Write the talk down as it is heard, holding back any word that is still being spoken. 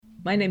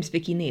My name's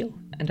Vicky Neale,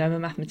 and I'm a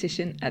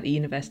mathematician at the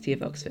University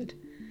of Oxford.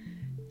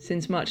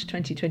 Since March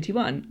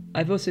 2021,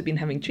 I've also been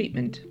having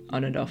treatment,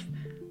 on and off,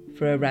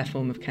 for a rare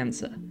form of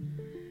cancer.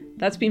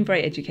 That's been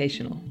very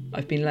educational.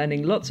 I've been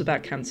learning lots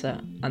about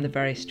cancer and the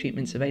various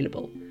treatments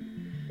available.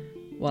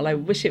 While I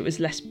wish it was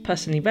less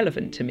personally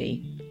relevant to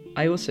me,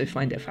 I also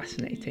find it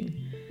fascinating.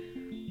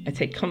 I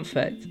take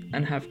comfort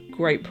and have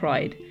great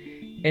pride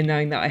in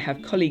knowing that I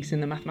have colleagues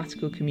in the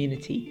mathematical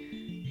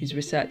community whose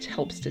research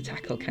helps to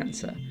tackle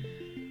cancer,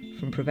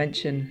 from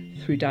prevention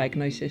through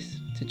diagnosis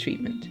to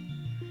treatment.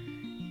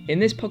 In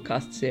this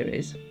podcast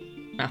series,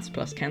 Maths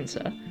Plus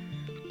Cancer,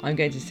 I'm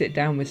going to sit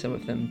down with some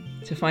of them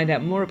to find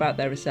out more about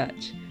their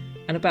research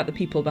and about the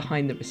people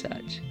behind the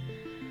research.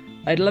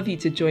 I'd love you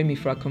to join me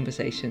for our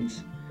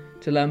conversations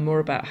to learn more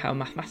about how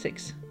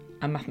mathematics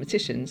and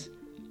mathematicians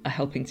are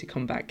helping to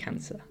combat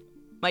cancer.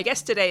 My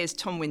guest today is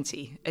Tom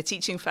Whyntie, a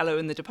teaching fellow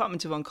in the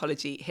Department of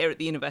Oncology here at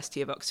the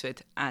University of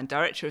Oxford and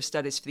Director of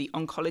Studies for the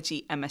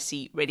Oncology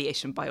MSc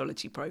Radiation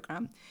Biology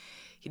programme.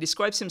 He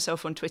describes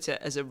himself on Twitter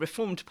as a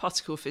reformed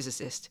particle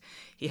physicist.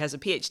 He has a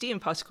PhD in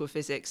particle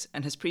physics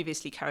and has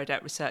previously carried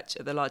out research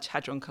at the Large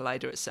Hadron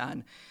Collider at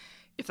CERN.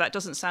 If that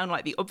doesn't sound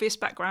like the obvious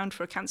background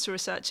for a cancer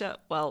researcher,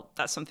 well,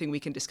 that's something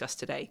we can discuss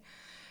today.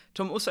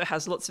 Tom also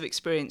has lots of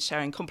experience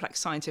sharing complex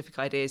scientific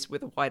ideas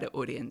with a wider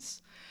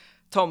audience.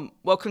 Tom,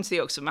 welcome to the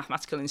Oxford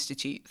Mathematical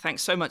Institute.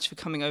 Thanks so much for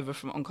coming over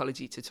from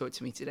Oncology to talk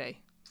to me today.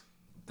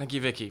 Thank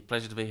you, Vicky.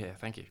 Pleasure to be here.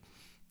 Thank you.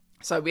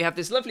 So we have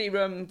this lovely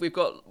room. We've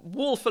got a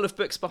wall full of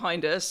books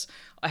behind us.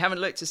 I haven't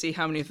looked to see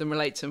how many of them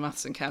relate to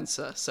maths and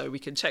cancer, so we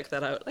can check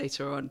that out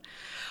later on.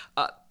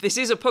 This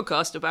is a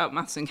podcast about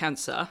maths and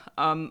cancer,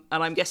 and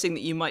I'm guessing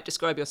that you might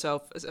describe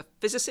yourself as a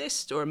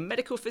physicist or a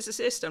medical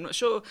physicist. I'm not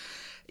sure.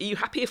 Are you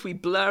happy if we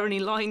blur any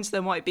lines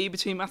there might be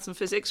between maths and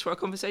physics for our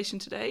conversation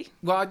today?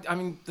 Well, I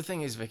mean, the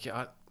thing is, Vicky,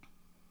 I'm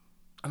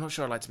not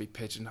sure I like to be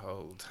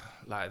pigeonholed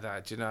like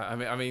that. You know,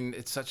 I mean,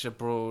 it's such a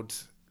broad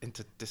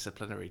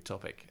interdisciplinary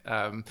topic.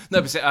 So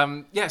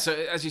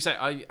as you say,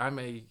 I'm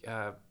a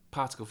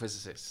particle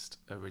physicist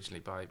originally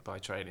by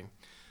training,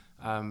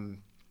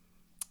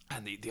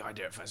 and the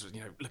idea at first was,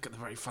 look at the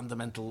very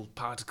fundamental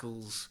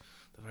particles,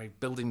 the very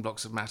building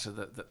blocks of matter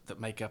that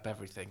make up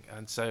everything.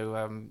 And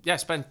so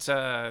spent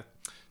 2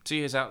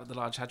 years out at the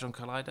Large Hadron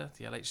Collider,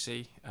 the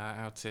LHC,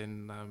 out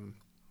in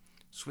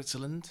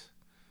Switzerland.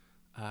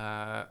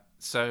 So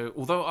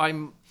I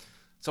am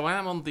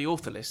on the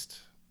author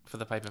list for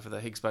the paper for the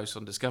Higgs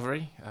boson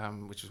discovery,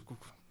 which was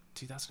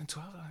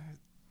 2012,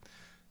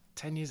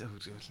 10 years,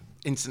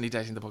 instantly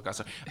dating the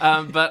podcast. It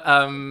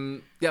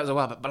was a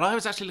while back. But I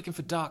was actually looking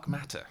for dark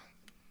matter.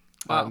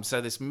 Wow. So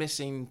this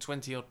missing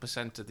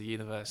 20-odd% of the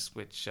universe,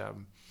 which,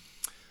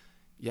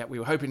 we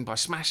were hoping by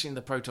smashing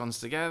the protons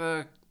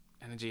together,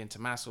 energy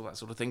into mass, all that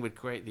sort of thing, would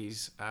create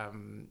these,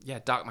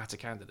 dark matter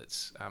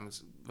candidates.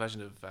 It's a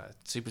version of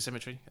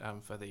supersymmetry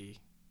for the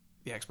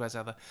experts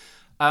out there.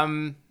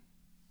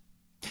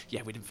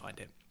 We didn't find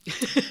it.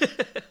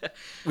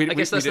 I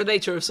guess that's the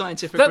nature of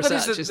scientific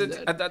research, isn't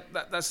it?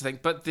 That's the thing.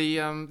 But the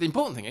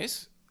important thing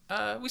is,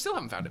 we still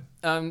haven't found it.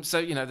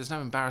 So, there's no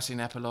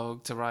embarrassing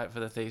epilogue to write for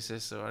the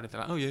thesis or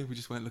anything like, we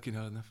just weren't looking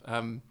hard enough.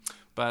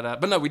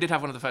 But no, we did have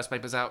one of the first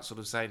papers out sort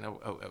of saying,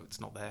 it's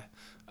not there.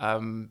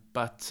 10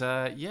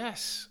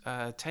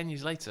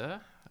 years later,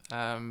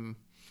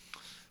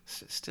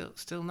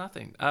 still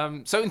nothing.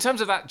 So in terms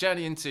of that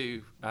journey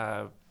into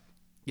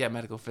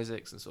medical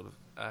physics and sort of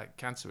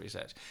cancer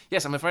research.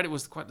 Yes, I'm afraid it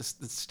was quite the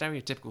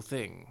stereotypical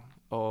thing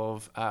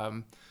of, I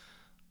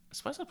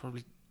suppose I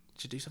probably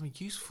should do something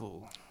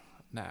useful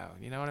now,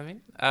 you know what I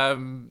mean?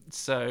 And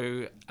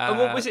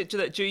what was it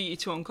that drew you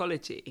to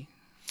oncology?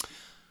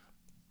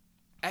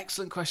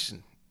 Excellent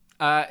question.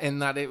 In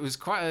that it was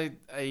quite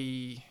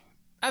a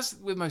as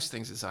with most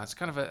things in science,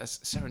 kind of a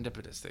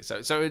serendipitous thing.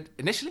 So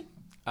initially,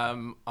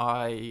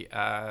 obviously,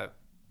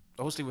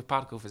 with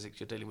particle physics,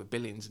 you're dealing with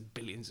billions and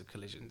billions of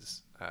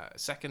collisions a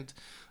second,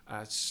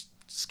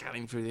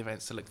 scanning through the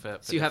events to look for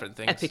so you different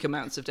have things. Epic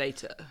amounts of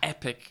data.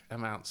 Epic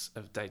amounts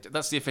of data.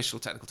 That's the official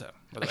technical term.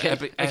 By the Okay,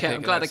 way. okay,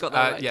 I'm glad I got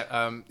that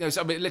right.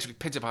 So literally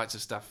petabytes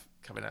of stuff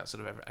coming out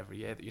sort of every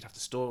year that you'd have to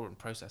store and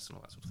process and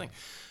all that sort of thing,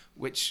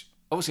 which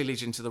obviously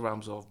leads you into the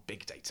realms of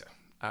big data,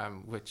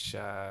 which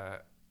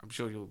I'm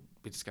sure you'll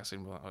be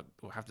discussing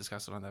or have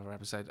discussed on another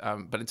episode.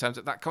 But in terms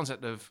of that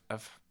concept of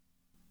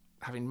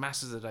having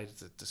masses of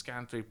data to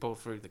scan through, pull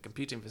through, the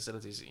computing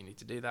facilities that you need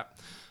to do that.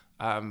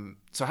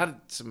 So I had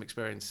some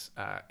experience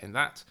in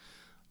that.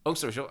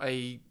 Also,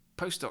 a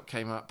postdoc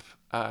came up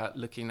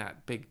looking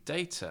at big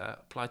data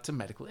applied to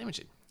medical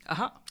imaging.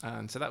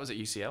 And so that was at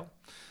UCL.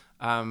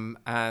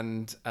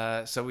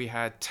 So we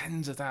had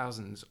tens of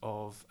thousands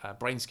of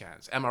brain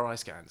scans, MRI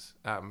scans.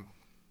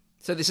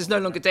 So this is no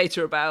longer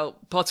data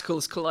about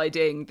particles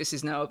colliding. This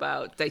is now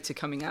about data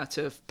coming out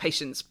of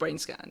patients' brain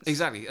scans.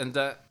 Exactly. And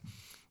so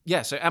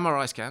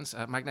MRI scans,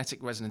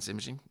 magnetic resonance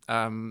imaging.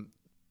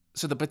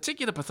 So the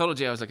particular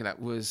pathology I was looking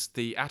at was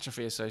the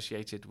atrophy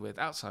associated with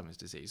Alzheimer's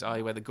disease,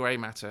 i.e. where the grey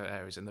matter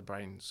areas in the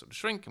brain sort of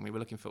shrink, and we were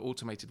looking for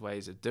automated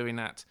ways of doing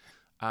that.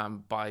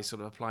 by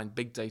sort of applying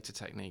big data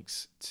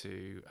techniques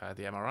to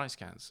the MRI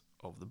scans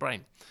of the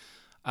brain.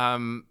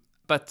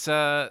 That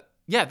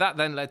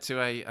then led to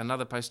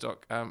another postdoc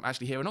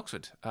actually here in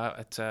Oxford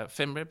at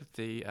FIMRIB,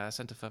 the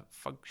Centre for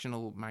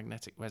Functional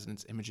Magnetic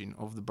Resonance Imaging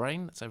of the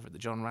Brain. That's over at the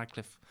John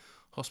Radcliffe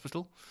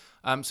Hospital.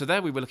 So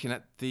there we were looking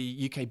at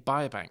the UK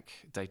Biobank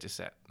data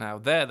set. Now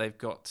there they've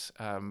got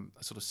a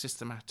sort of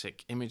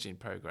systematic imaging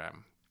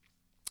program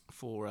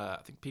for I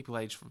think people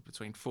aged from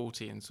between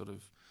 40 and sort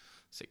of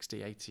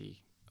 60,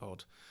 80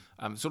 odd,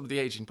 sort of the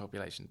aging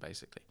population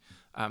basically.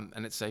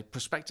 And it's a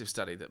prospective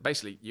study that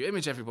basically you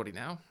image everybody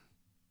now,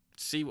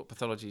 see what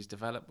pathologies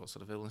develop, what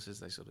sort of illnesses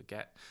they sort of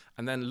get,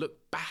 and then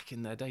look back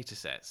in their data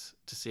sets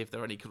to see if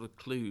there are any kind of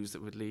clues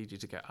that would lead you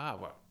to go,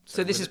 well.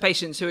 So this is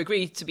patients who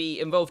agree to be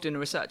involved in a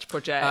research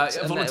project.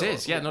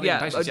 Volunteers, not even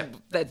patients yet.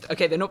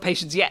 They're not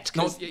patients yet,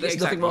 because there's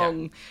nothing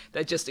wrong. Yeah.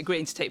 They're just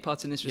agreeing to take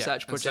part in this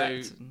research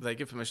project. So they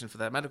give permission for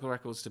their medical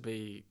records to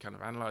be kind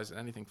of analysed and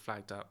anything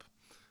flagged up.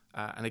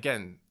 And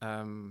again,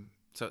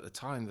 so at the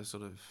time, there's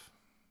sort of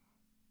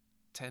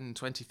 10,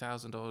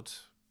 20,000 odd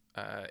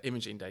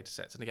imaging data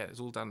sets. And again, it's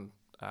all done,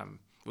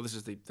 this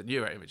is the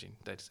neuroimaging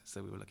data sets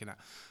that we were looking at.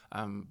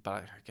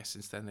 But I guess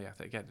since then,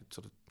 again,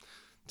 sort of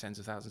tens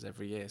of thousands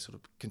every year, sort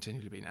of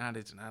continually being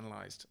added and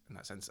analysed in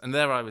that sense. And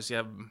there I was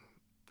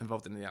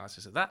involved in the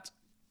analysis of that.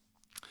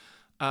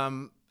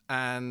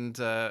 And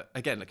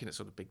again, looking at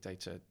sort of big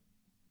data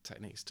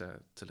techniques to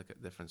look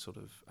at different sort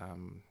of...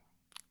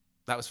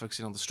 that was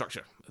focusing on the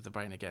structure of the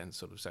brain again,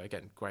 sort of. So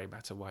again, grey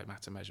matter, white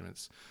matter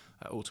measurements,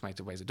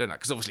 automated ways of doing that.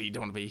 Because obviously you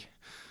don't want to be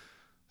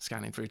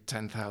scanning through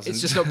 10,000.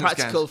 It's just not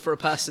practical for a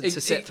person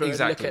to sit through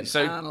exactly. and look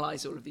at and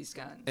analyse all of these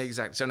scans.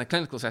 Exactly. So in a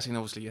clinical setting,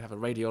 obviously you have a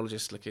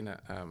radiologist looking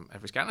at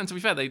every scan. And to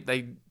be fair,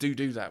 they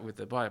do that with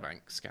the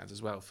biobank scans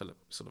as well for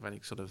sort of any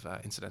sort of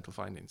incidental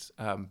findings.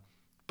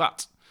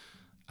 But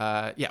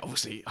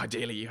obviously,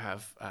 ideally you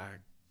have...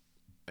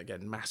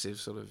 again, massive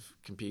sort of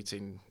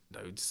computing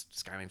nodes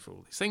scanning for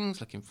all these things,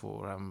 looking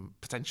for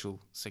potential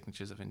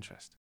signatures of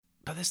interest.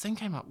 But this thing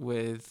came up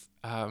with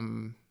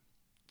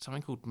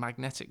something called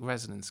magnetic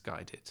resonance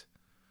guided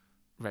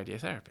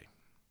radiotherapy.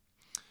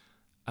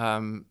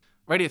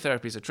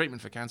 Radiotherapy is a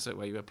treatment for cancer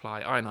where you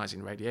apply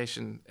ionizing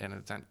radiation in an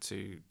attempt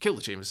to kill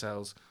the tumour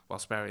cells while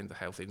sparing the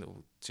healthy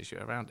normal tissue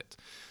around it.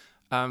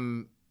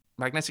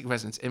 Magnetic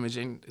resonance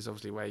imaging is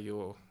obviously where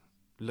you're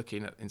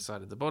looking at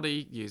inside of the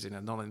body using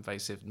a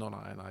non-invasive,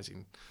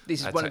 non-ionizing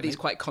This is one of these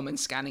quite common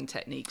scanning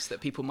techniques that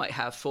people might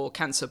have for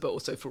cancer, but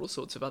also for all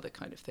sorts of other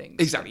kind of things.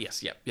 Exactly,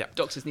 yes, yeah.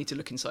 Doctors need to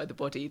look inside the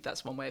body.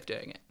 That's one way of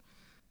doing it.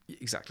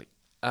 Exactly.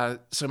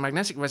 So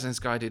magnetic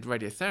resonance-guided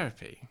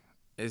radiotherapy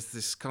is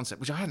this concept,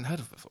 which I hadn't heard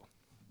of before,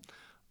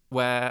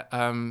 where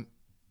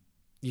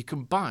you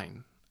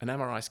combine an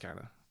MRI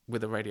scanner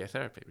with a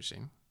radiotherapy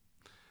machine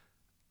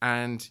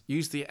and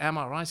use the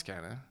MRI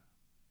scanner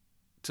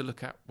to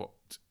look at what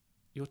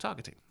you're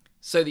targeting.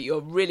 So that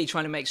you're really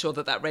trying to make sure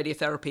that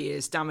radiotherapy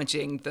is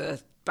damaging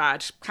the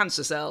bad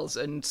cancer cells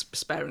and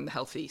sparing the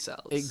healthy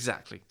cells.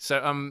 Exactly.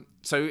 So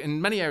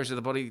in many areas of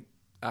the body,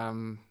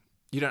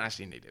 you don't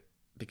actually need it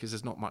because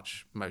there's not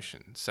much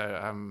motion.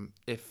 So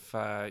if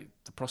the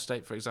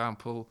prostate, for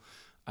example,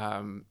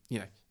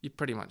 you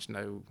pretty much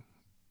know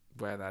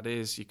where that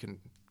is. You can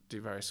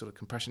do various sort of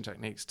compression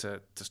techniques to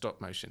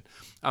stop motion.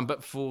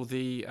 But for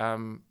the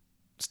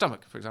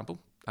stomach, for example,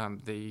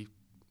 the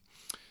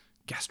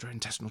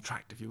gastrointestinal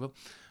tract, if you will,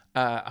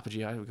 upper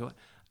GI, we call it.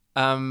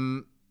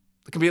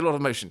 There can be a lot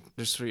of motion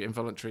just through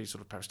involuntary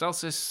sort of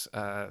peristalsis,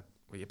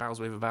 where your bowels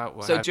move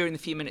about. So during the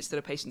few minutes that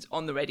a patient's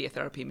on the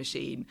radiotherapy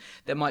machine,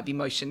 there might be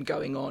motion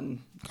going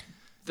on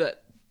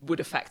that would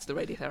affect the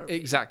radiotherapy.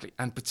 Exactly,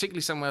 and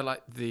particularly somewhere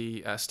like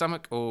the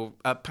stomach or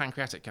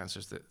pancreatic cancer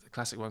is the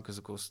classic one, because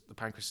of course the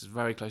pancreas is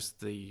very close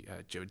to the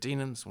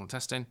duodenum, small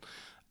intestine.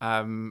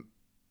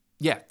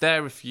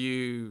 There if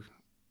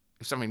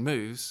something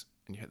moves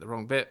and you hit the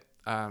wrong bit,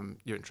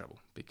 you're in trouble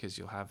because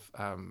you'll have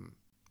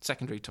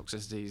secondary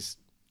toxicities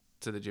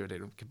to the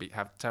duodenum,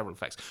 have terrible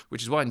effects,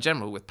 which is why in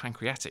general with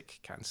pancreatic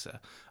cancer,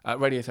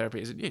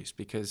 radiotherapy isn't used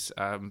because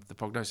the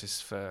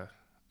prognosis for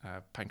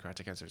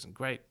pancreatic cancer isn't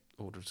great,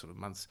 order of sort of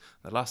months.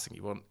 The last thing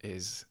you want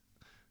is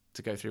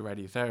to go through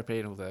radiotherapy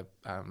and all the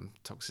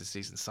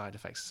toxicities and side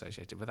effects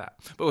associated with that.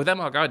 But with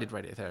MR-guided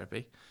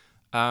radiotherapy,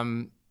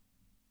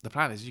 the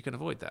plan is you can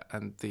avoid that,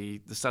 and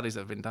the studies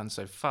that have been done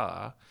so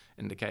far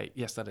indicate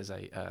yes, that is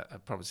a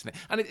promising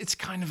thing, and it's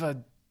kind of a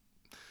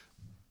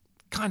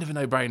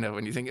no-brainer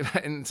when you think about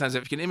it, in terms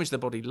of if you can image the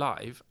body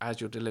live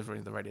as you're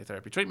delivering the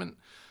radiotherapy treatment.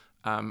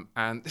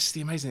 And this is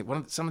the amazing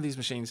thing. Some of these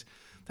machines,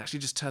 they actually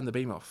just turn the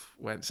beam off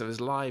so there's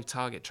live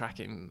target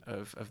tracking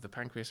of the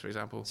pancreas, for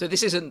example. So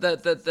this isn't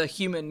the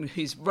human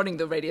who's running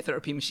the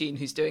radiotherapy machine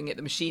who's doing it.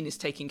 The machine is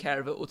taking care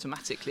of it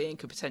automatically and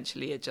could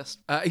potentially adjust.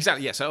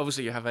 Exactly. Yeah. So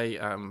obviously you have a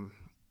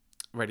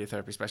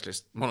radiotherapy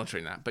specialist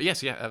monitoring that. But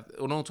yes, an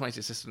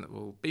automated system that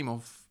will beam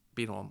off,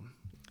 beam on.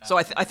 So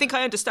I think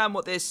I understand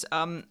what this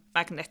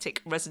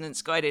magnetic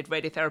resonance guided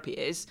radiotherapy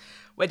is.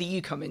 Where do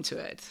you come into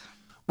it?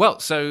 Well,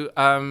 so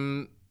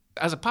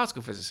as a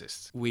particle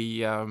physicist, we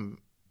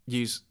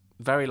use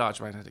very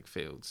large magnetic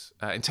fields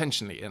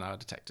intentionally in our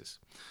detectors.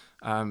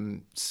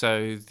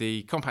 So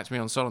the compact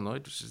muon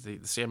solenoid, which is the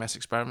CMS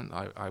experiment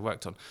I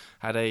worked on,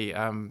 had a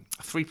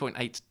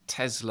 3.8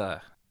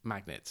 Tesla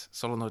magnet,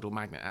 solenoidal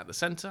magnet at the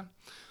center,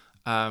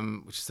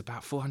 which is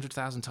about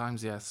 400,000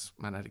 times the Earth's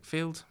magnetic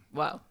field.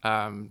 Wow.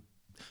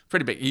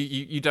 Pretty big.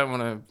 You don't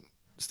want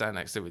to stand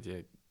next to it with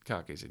your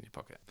car keys in your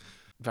pocket.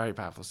 Very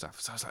powerful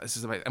stuff. So I was like, this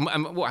is amazing.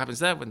 And what happens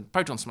there, when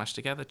protons smash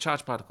together,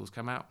 charged particles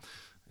come out.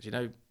 As you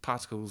know,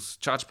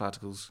 charged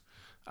particles,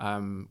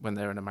 when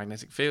they're in a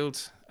magnetic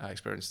field,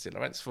 experience the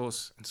Lorentz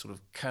force and sort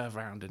of curve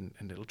around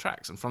in little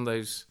tracks. And from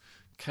those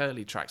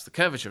curly tracks, the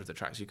curvature of the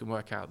tracks, you can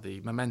work out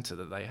the momenta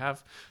that they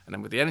have. And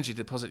then with the energy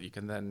deposit, you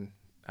can then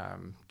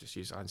just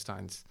use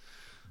Einstein's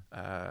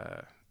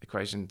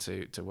equation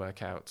to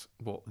work out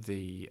what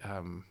the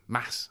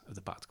mass of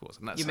the particle was.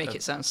 And that's, you make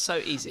it sound so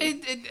easy.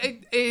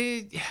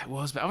 It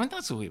was, but I mean,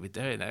 that's all we were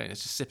doing.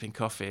 It's just sipping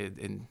coffee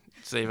and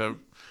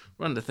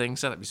run the thing,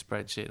 set up your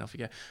spreadsheet, and off you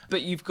go.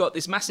 But you've got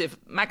this massive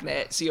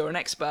magnet, so you're an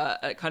expert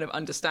at kind of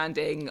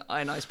understanding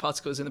ionized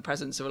particles in the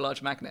presence of a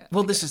large magnet.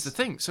 Well, this is the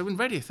thing. So in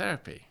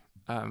radiotherapy,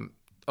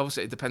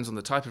 obviously it depends on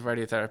the type of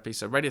radiotherapy.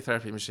 So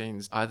radiotherapy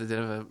machines either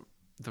deliver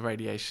the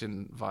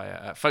radiation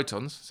via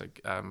photons, so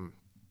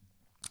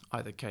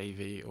either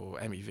KeV or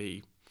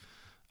MEV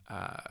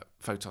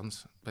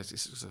photons. Basically,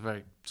 it's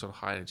very sort of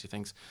high energy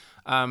things.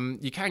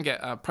 You can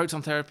get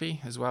proton therapy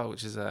as well,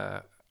 which is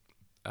they're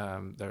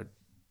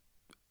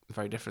a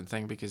very different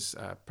thing because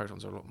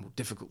protons are a lot more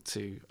difficult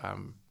to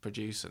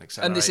produce and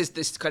accelerate. And this is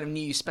this kind of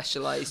new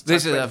specialised.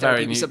 This is a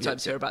very new. We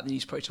sometimes hear about the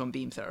use proton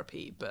beam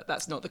therapy, but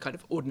that's not the kind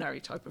of ordinary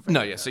type of.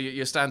 No, yeah. So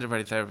your standard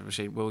radiotherapy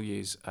machine will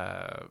use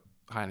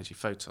high energy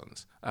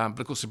photons, but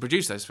of course to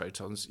produce those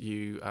photons,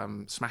 you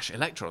smash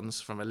electrons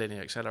from a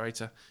linear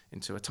accelerator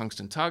into a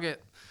tungsten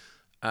target,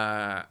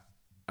 and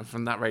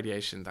from that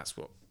radiation, that's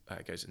what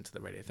goes into the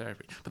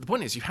radiotherapy. But the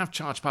point is, you have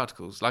charged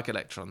particles like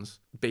electrons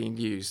being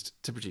used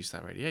to produce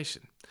that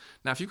radiation.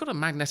 Now, if you've got a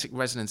magnetic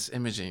resonance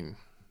imaging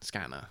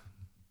scanner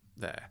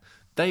there,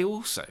 they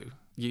also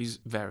use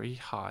very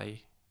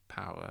high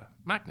power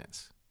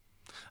magnets.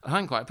 I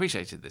hadn't quite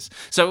appreciated this.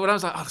 So when I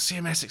was like, the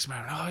CMS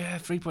experiment,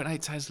 3.8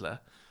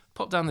 Tesla,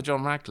 pop down the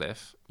John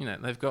Radcliffe,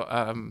 they've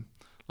got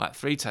like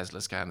 3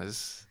 Tesla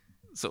scanners,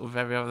 sort of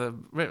every other.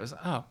 It was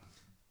like,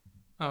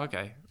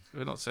 okay.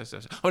 We're not so.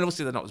 And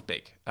obviously they're not as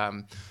big.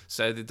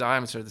 So the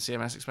diameter of the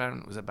CMS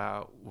experiment was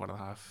about 1.5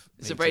 meters.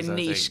 It's a very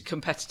niche,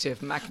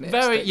 competitive magnet.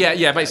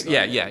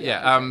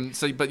 Basically.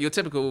 So, but your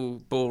typical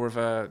bore of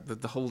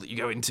the hole that you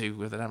go into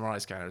with an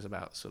MRI scanner is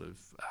about sort of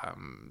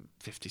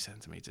 50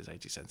 centimeters,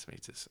 80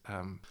 centimeters.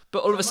 But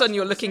all of a sudden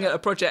you're looking at a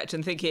project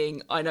and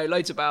thinking, I know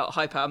loads about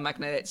high power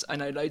magnets. I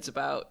know loads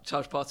about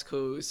charged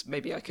particles.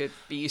 Maybe I could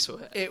be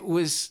useful here.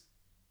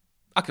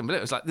 I couldn't believe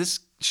it. It was like,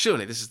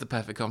 surely this is the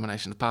perfect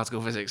combination of particle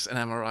physics and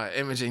MRI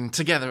imaging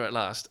together at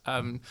last.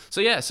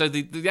 So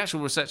the actual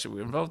research that we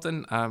were involved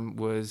in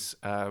was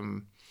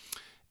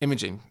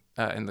imaging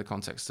in the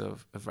context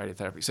of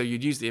radiotherapy. So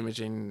you'd use the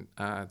imaging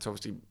to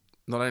obviously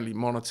not only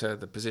monitor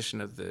the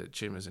position of the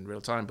tumours in real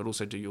time, but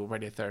also do your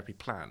radiotherapy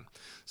plan.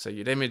 So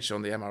you'd image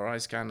on the MRI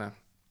scanner,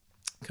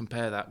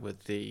 compare that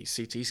with the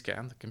CT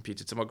scan, the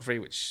computed tomography,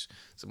 which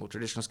is a more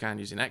traditional scan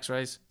using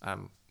X-rays.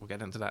 We'll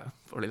get into that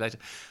probably later.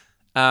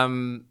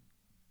 And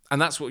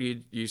that's what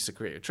you'd use to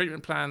create a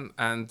treatment plan.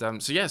 And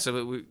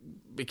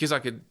because I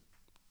could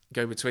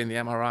go between the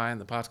MRI and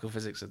the particle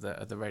physics of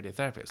the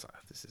radiotherapy, it's like,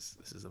 this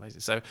is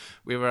amazing. So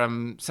we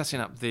were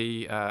setting up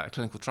the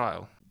clinical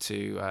trial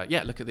to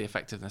look at the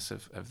effectiveness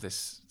of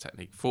this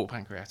technique for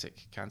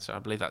pancreatic cancer. I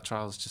believe that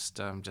trial's just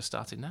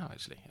started now,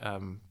 actually.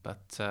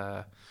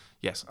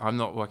 Yes, I'm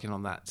not working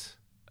on that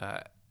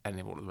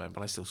anymore at the moment,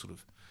 but I still sort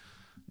of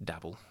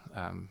dabble.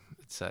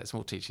 It's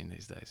more teaching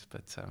these days,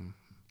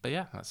 but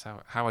yeah, that's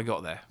how I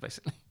got there,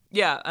 basically.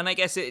 Yeah, and I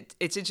guess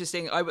it's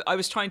interesting. I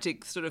was trying to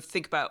sort of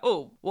think about,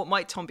 what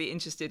might Tom be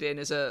interested in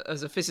as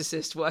a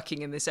physicist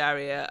working in this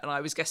area, and I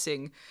was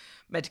guessing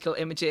medical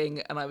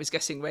imaging and I was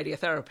guessing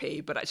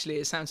radiotherapy, but actually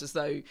it sounds as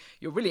though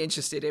you're really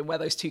interested in where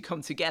those two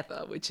come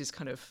together, which is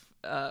kind of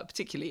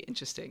particularly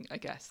interesting, I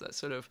guess. That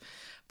sort of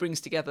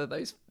brings together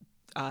those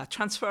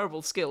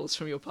transferable skills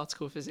from your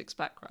particle physics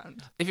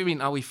background. If you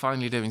mean, are we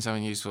finally doing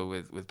something useful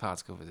with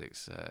particle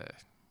physics?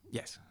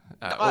 Yes.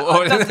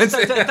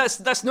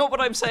 That's not what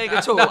I'm saying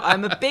at all.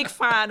 I'm a big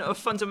fan of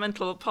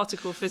fundamental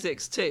particle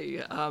physics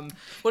too.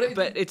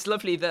 But it's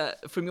lovely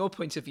that, from your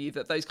point of view,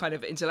 that those kind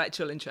of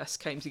intellectual interests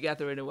came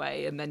together in a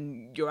way, and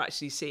then you're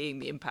actually seeing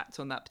the impact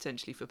on that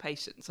potentially for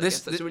patients. I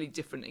guess that's a really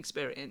different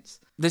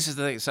experience. This is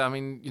the thing. So, I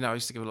mean, I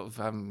used to give a lot of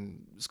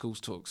schools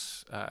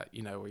talks,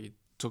 where you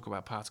talk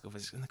about particle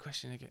physics, and the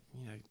question you get,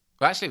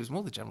 well, actually, it was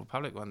more the general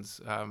public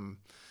ones.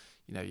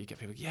 You get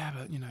people,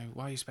 but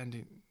why are you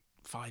spending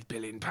 £5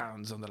 billion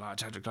on the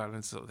Large Hadron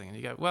Collider sort of thing? And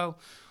you go, well,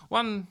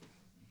 one,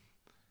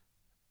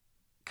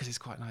 because it's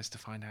quite nice to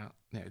find out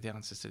the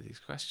answers to these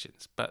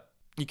questions. But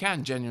you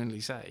can genuinely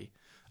say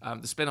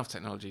the spin-off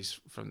technologies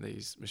from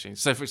these machines.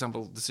 So, for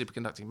example, the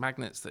superconducting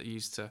magnets that are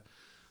used to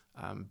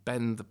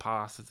bend the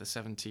path of the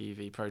 7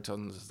 TeV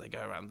protons as they go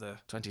around the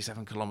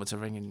 27-kilometre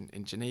ring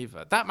in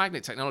Geneva. That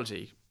magnet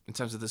technology, in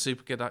terms of the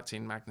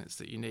superconducting magnets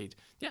that you need,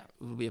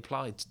 will be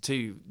applied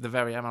to the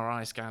very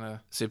MRI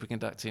scanner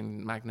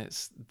superconducting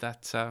magnets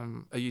that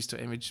are used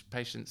to image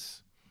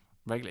patients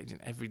regularly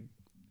every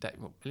day.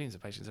 Well, millions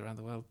of patients around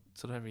the world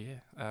sort of every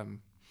year.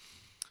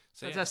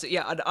 Fantastic.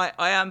 Yeah, and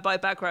I am by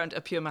background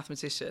a pure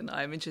mathematician.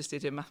 I am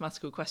interested in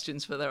mathematical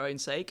questions for their own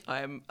sake.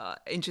 I am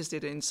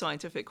interested in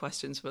scientific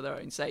questions for their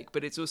own sake,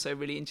 but it's also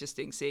really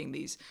interesting seeing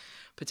these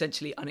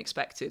potentially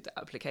unexpected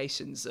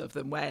applications of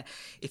them, where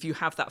if you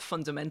have that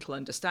fundamental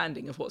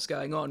understanding of what's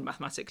going on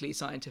mathematically,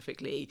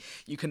 scientifically,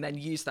 you can then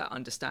use that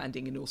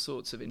understanding in all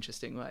sorts of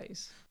interesting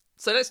ways.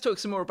 So let's talk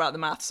some more about the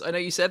maths. I know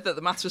you said that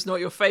the maths was not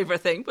your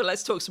favourite thing, but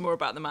let's talk some more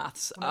about the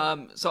maths.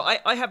 So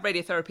I have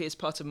radiotherapy as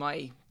part of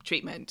my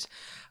treatment.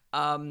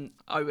 I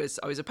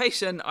was a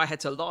patient. I had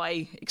to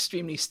lie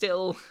extremely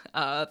still.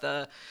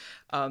 The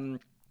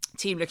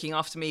team looking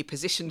after me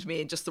positioned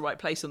me in just the right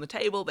place on the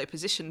table. They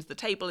positioned the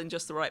table in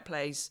just the right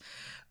place.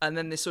 And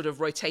then this sort of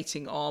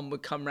rotating arm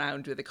would come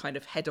round with a kind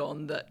of head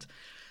on that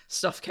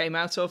stuff came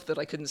out of that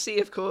I couldn't see,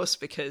 of course,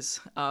 because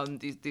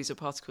these are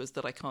particles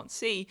that I can't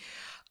see.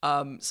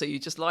 So you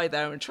just lie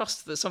there and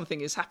trust that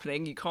something is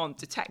happening. You can't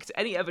detect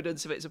any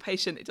evidence of it as a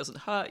patient. It doesn't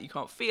hurt. You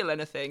can't feel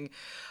anything.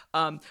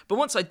 But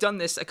once I'd done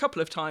this a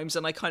couple of times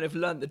and I kind of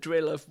learned the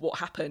drill of what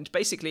happened,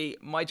 basically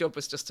my job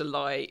was just to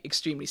lie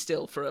extremely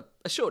still for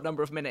a short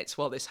number of minutes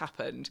while this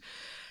happened.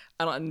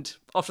 And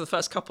after the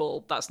first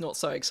couple, that's not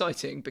so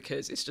exciting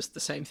because it's just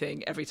the same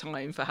thing every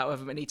time for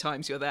however many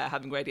times you're there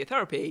having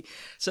radiotherapy.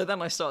 So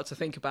then I start to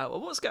think about, well,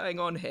 what's going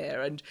on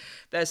here? And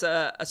there's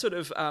a sort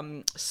of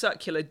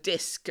circular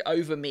disc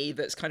over me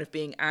that's kind of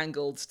being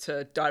angled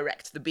to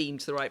direct the beam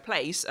to the right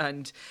place.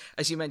 And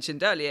as you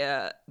mentioned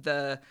earlier,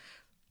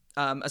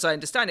 as I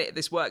understand it,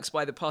 this works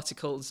by the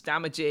particles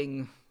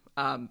damaging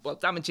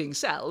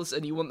cells,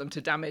 and you want them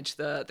to damage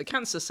the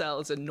cancer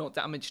cells and not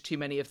damage too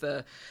many of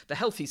the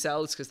healthy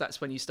cells, because that's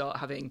when you start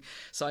having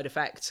side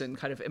effects and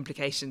kind of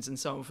implications and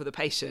so on for the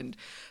patient.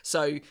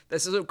 So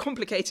there's sort of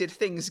complicated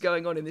things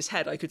going on in this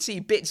head. I could see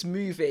bits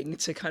moving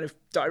to kind of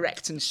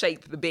direct and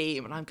shape the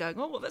beam, and I'm going,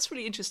 oh, well, that's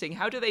really interesting.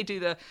 How do they do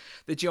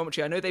the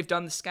geometry? I know they've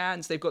done the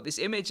scans, they've got this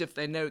image of,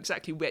 they know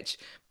exactly which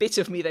bit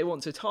of me they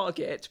want to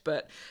target,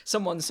 but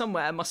someone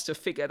somewhere must have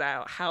figured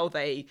out how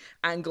they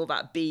angle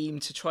that beam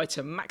to try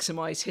to maximize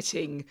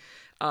hitting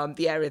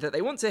the area that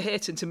they want to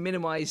hit and to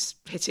minimize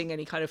hitting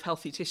any kind of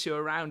healthy tissue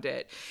around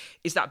it.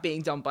 Is that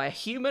being done by a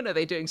human? Are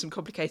they doing some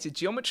complicated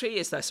geometry?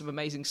 Is there some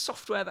amazing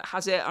software that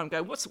has it? I'm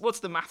going, what's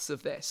the maths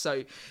of this?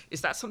 So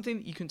is that something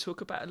that you can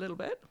talk about a little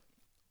bit?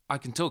 I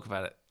can talk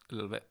about it a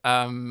little bit.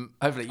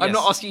 Hopefully, yes. I'm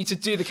not asking you to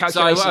do the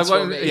calculations so I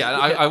won't, for me.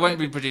 I won't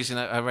be producing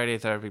a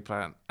radiotherapy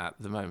plant at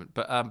the moment.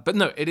 But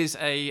no, it is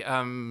a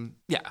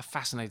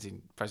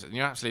fascinating process. And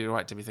you're absolutely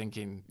right to be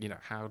thinking,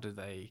 how do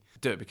they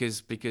do it?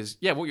 Because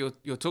what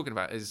you're talking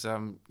about is,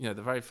 the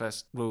very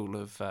first rule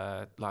of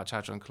Large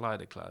Hadron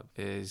Collider Club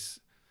is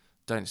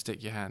don't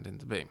stick your hand in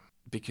the beam,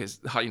 because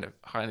high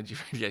energy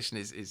radiation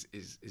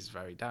is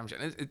very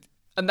damaging.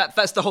 And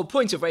that's the whole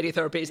point of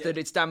radiotherapy, is that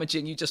it's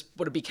damaging. You just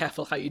want to be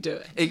careful how you do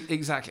it.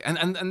 Exactly.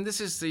 And this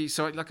is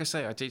so like I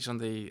say, I teach on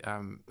the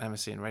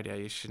MSc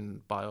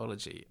Radiation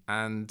Biology.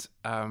 And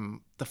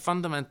the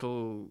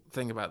fundamental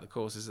thing about the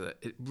course is that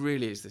it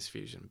really is this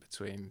fusion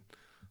between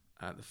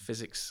the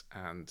physics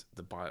and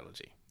the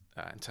biology.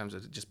 In terms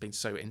of just being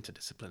so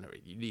interdisciplinary,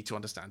 you need to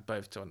understand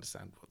both to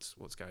understand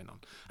what's going on.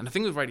 And the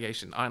thing with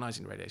radiation,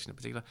 ionizing radiation in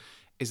particular,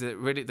 is that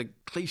really the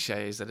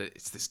cliche is that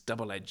it's this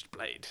double-edged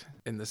blade,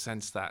 in the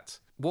sense that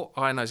what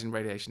ionizing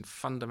radiation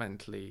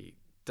fundamentally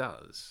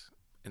does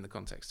in the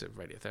context of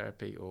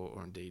radiotherapy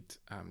or indeed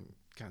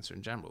cancer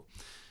in general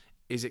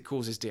is it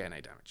causes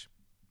DNA damage.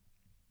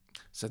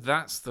 So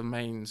that's the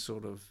main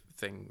sort of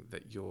thing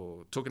that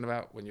you're talking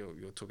about when you're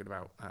talking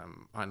about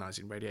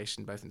ionizing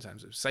radiation, both in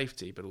terms of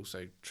safety but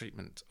also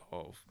treatment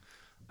of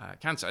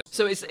cancer.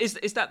 So is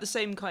that the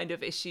same kind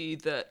of issue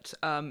that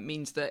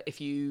means that if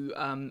you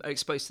are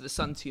exposed to the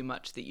sun too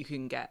much, that you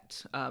can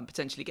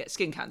potentially get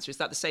skin cancer? Is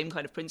that the same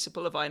kind of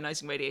principle of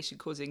ionizing radiation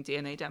causing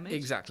DNA damage?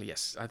 Exactly,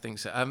 yes, I think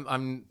so.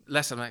 I'm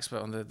less of an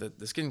expert on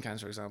the skin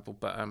cancer example,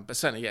 but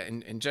certainly, yeah,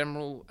 in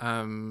general,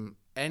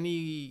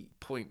 any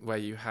point where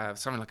you have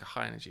something like a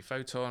high energy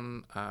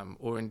photon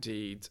or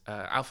indeed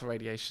alpha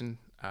radiation,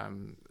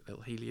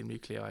 little helium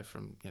nuclei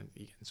from you get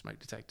in smoke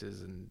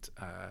detectors, and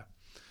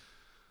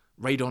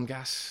radon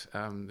gas.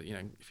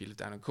 If you live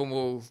down in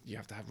Cornwall, you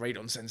have to have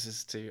radon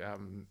sensors to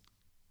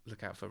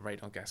look out for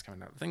radon gas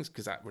coming out of things,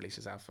 because that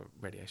releases alpha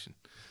radiation.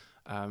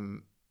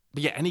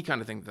 But yeah, any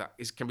kind of thing that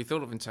can be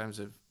thought of in terms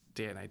of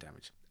DNA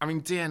damage. I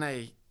mean,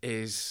 DNA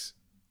is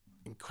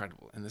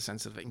incredible in the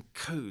sense that it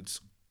encodes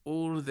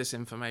all of this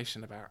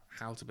information about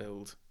how to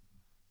build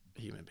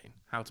a human being,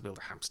 how to build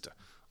a hamster,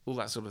 all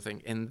that sort of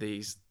thing in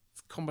these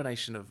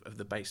combination of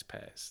the base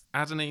pairs: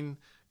 adenine,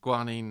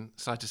 guanine,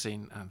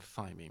 cytosine, and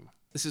thymine.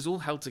 This is all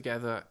held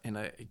together in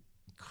a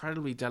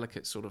incredibly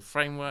delicate sort of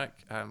framework.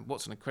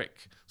 Watson and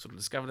Crick sort of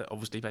discovered it,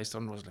 obviously based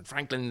on Rosalind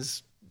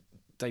Franklin's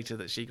data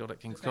that she got at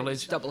King's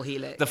College. Double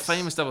helix. The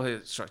famous double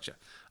helix structure.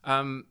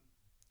 And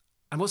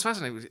what's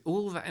fascinating is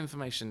all of that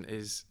information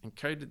is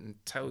encoded and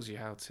tells you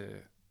how to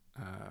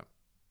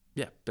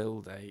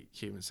build a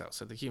human cell.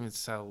 So the human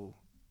cell,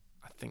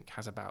 I think,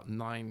 has about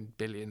 9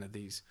 billion of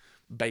these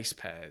base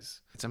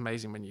pairs. It's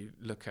amazing when you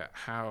look at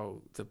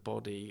how the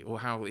body, or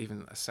how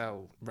even a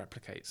cell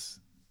replicates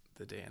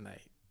the DNA.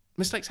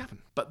 Mistakes happen.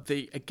 But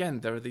again,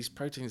 there are these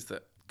proteins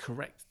that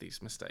correct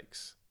these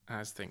mistakes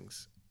as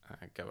things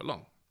go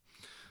along.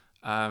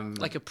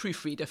 Like a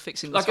proofreader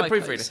fixing the like a typos.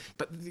 proofreader.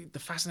 But the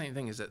fascinating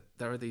thing is that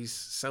there are these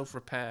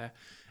self-repair,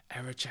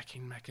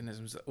 error-checking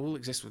mechanisms that all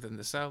exist within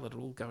the cell, that are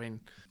all going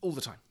all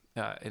the time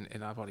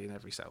in our body, in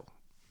every cell,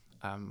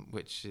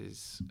 which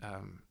is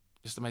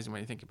just amazing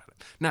when you think about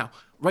it. Now,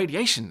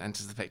 radiation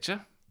enters the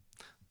picture.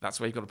 That's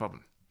where you've got a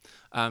problem.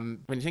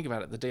 When you think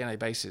about it, the DNA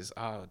bases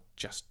are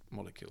just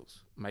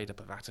molecules made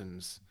up of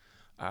atoms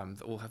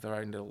that all have their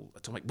own little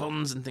atomic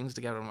bonds and things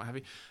together and what have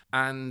you.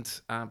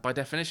 And by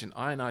definition,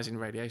 ionizing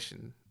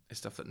radiation is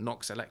stuff that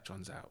knocks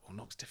electrons out, or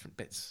knocks different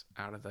bits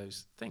out of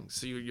those things.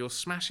 So you're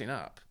smashing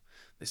up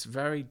this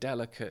very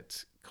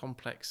delicate,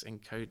 complex,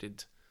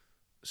 encoded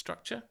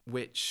structure,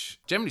 which,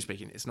 generally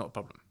speaking, is not a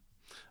problem.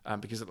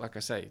 Because, like I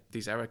say,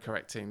 these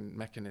error-correcting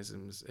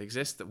mechanisms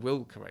exist that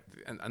will correct,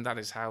 and that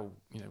is how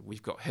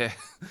we've got here.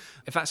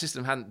 If that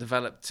system hadn't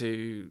developed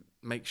to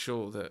make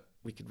sure that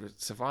we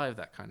could survive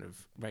that kind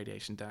of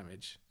radiation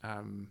damage,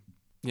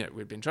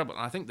 we'd be in trouble.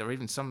 And I think there are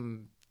even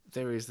some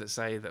theories that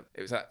say that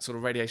it was that sort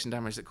of radiation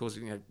damage that caused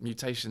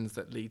mutations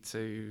that lead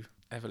to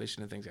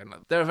evolution and things.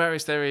 There are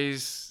various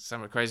theories.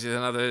 Some are crazier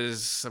than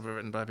others. Some are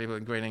written by people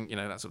in greening,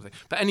 that sort of thing.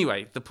 But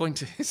anyway, the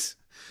point is,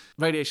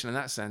 radiation in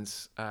that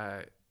sense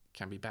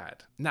can be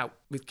bad. Now,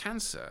 with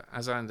cancer,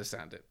 as I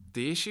understand it,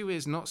 the issue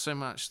is not so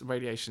much the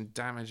radiation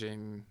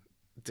damaging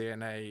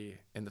DNA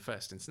in the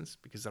first instance,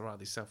 because there are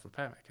these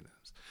self-repair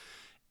mechanisms.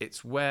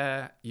 It's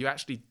where you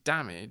actually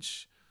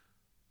damage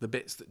the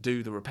bits that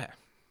do the repair.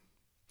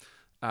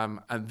 There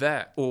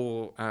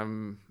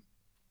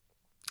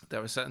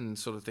are certain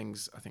sort of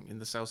things, I think, in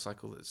the cell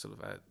cycle that sort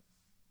of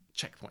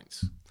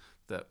checkpoints,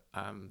 that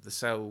the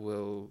cell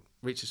will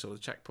reach a sort of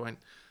checkpoint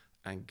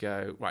and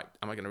go, right,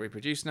 am I going to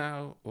reproduce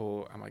now,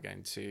 or am I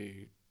going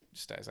to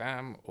stay as I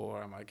am,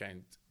 or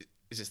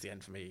is this the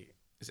end for me?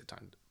 Is it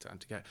time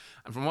to go?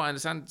 And from what I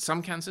understand,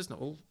 some cancers, not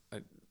all,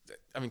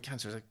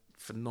 cancer is a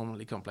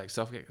phenomenally complex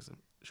topic, as I'm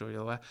sure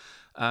you're aware,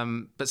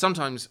 but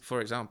sometimes,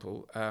 for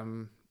example,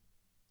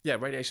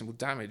 radiation will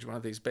damage one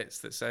of these bits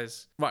that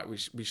says, right,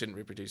 we shouldn't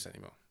reproduce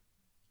anymore.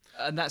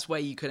 And that's where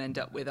you can end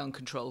up with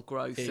uncontrolled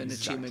growth and a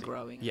tumour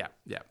growing. Yeah.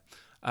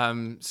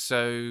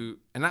 So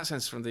in that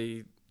sense, from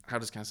the how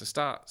does cancer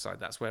start side,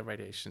 that's where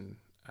radiation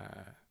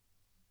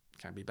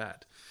can be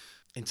bad.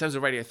 In terms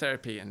of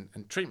radiotherapy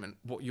and treatment,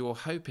 what you're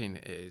hoping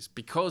is,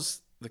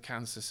 because the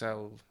cancer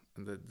cell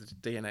and the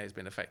DNA has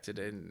been affected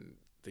in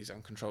these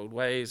uncontrolled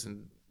ways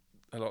and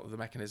a lot of the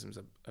mechanisms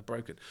are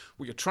broken,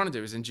 what you're trying to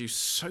do is induce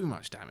so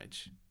much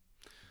damage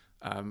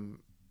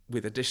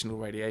with additional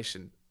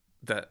radiation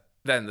that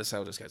then the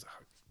cell just goes,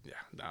 oh, yeah,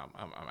 no,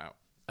 I'm out.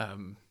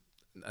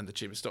 And the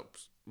tumour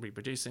stops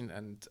reproducing,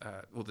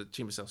 or the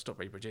tumour cells stop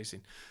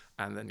reproducing,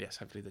 and then, yes,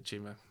 hopefully the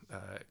tumour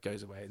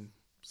goes away and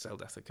cell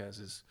death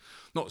occurs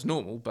not as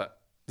normal,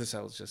 but the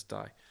cells just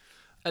die.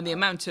 And the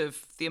amount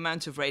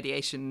of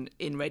radiation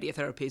in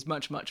radiotherapy is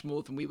much, much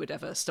more than we would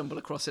ever stumble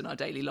across in our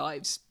daily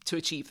lives to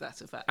achieve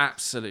that effect.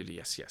 Absolutely,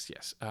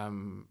 yes.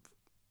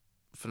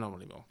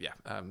 Phenomenally more, yeah.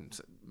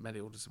 So many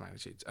orders of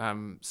magnitude.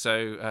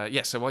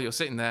 So while you're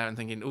sitting there and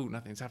thinking, oh,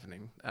 nothing's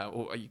happening,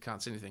 or you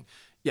can't see anything,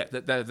 yeah,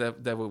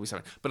 there will be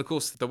something. But of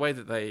course, the way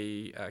that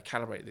they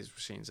calibrate these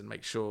machines and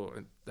make sure,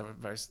 and there are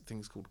various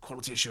things called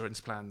quality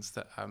assurance plans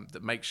that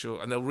make sure,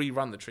 and they'll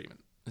rerun the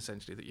treatment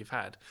essentially that you've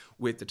had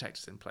with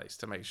detectors in place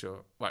to make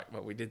sure, right,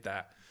 well, we did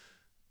that.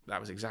 That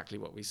was exactly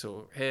what we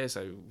saw here,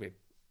 so we're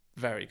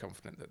very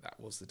confident that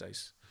was the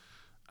dose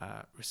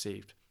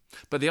received.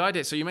 But the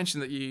idea, so you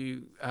mentioned that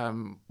you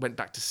went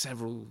back to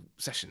several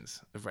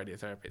sessions of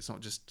radiotherapy. It's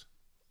not just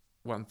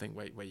one thing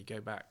where you go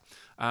back.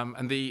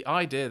 And the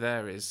idea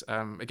there is,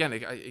 again,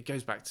 it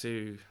goes back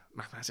to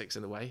mathematics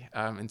in a way,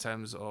 in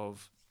terms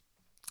of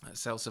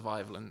cell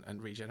survival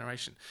and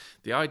regeneration.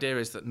 The idea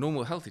is that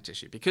normal healthy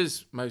tissue,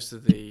 because most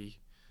of the,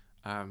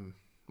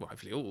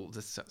 hopefully all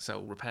the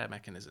cell repair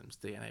mechanisms,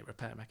 DNA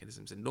repair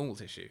mechanisms in normal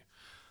tissue,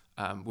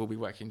 will be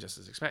working just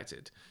as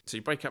expected. So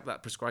you break up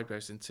that prescribed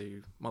dose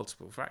into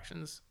multiple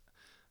fractions,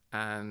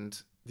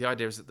 and the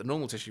idea is that the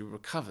normal tissue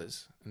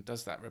recovers and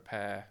does that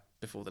repair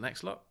before the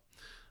next lot,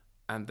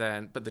 and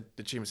then, but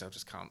the tumour cell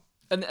just can't.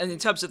 And in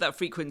terms of that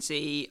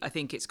frequency, I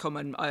think it's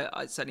common.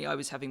 I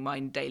was having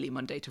mine daily,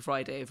 Monday to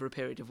Friday, over a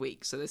period of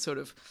weeks. So there's sort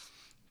of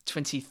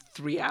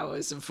 23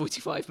 hours and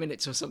 45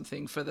 minutes or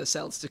something for the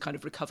cells to kind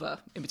of recover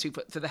in between.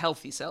 For the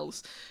healthy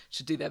cells,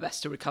 should do their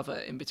best to recover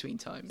in between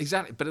times.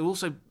 Exactly, but it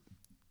also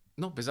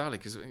not bizarrely,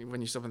 because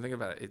when you stop and think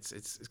about it,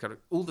 it's kind of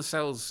all the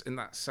cells in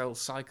that cell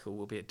cycle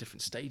will be at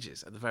different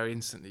stages at the very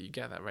instant that you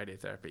get that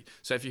radiotherapy.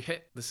 So if you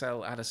hit the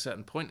cell at a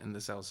certain point in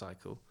the cell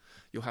cycle,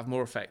 you'll have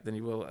more effect than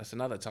you will at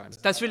another time.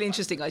 That's really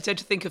interesting. I tend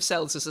to think of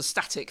cells as a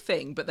static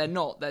thing, but they're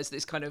not. There's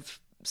this kind of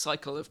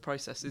cycle of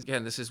processes.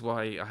 Again, this is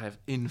why I have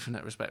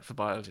infinite respect for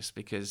biologists,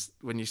 because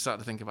when you start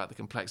to think about the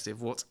complexity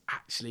of what's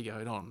actually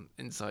going on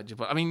inside your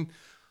body, I mean,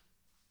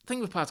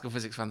 think with particle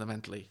physics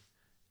fundamentally.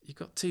 You've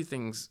got two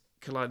things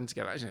colliding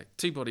together. Actually,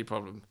 two-body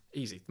problem,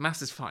 easy.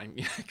 Mass is fine.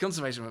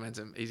 Conservation of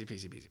momentum, easy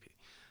peasy, peasy peasy.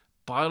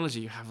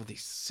 Biology, you have all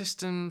these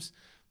systems,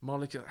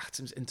 molecular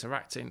atoms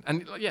interacting,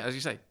 and yeah, as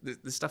you say,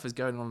 this stuff is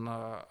going on.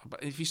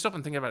 But if you stop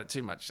and think about it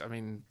too much, I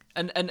mean,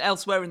 and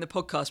elsewhere in the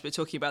podcast, we're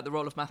talking about the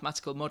role of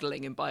mathematical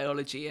modelling in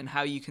biology and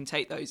how you can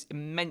take those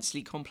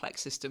immensely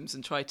complex systems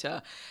and try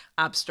to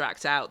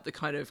abstract out the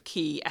kind of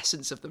key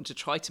essence of them to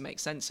try to make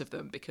sense of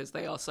them, because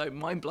they are so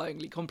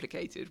mind-blowingly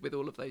complicated with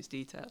all of those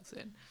details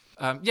in.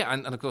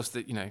 And of course,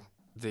 the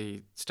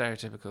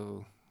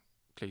stereotypical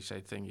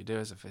cliched thing you do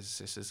as a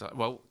physicist is like,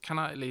 well, can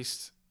I at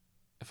least,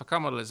 if I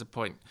can't model as a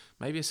point,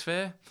 maybe a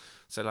sphere?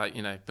 So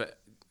but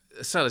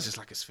a cell is just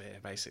like a sphere,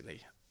 basically.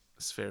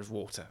 A sphere of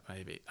water,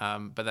 maybe.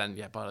 But then,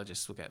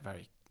 biologists will get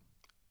very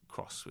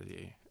cross with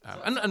you.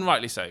 And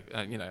rightly so.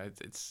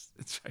 It's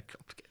very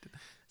complicated.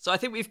 So I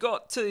think we've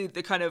got to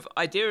the kind of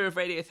idea of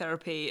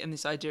radiotherapy and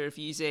this idea of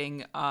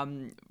using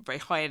very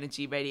high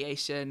energy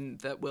radiation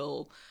that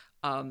will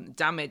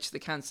damage the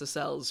cancer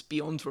cells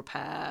beyond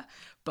repair,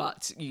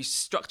 but you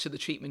structure the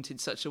treatment in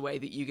such a way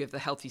that you give the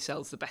healthy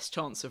cells the best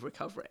chance of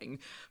recovering.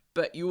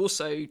 But you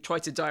also try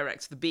to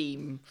direct the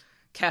beam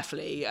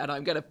carefully, and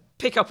I'm going to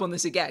pick up on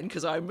this again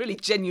because I'm really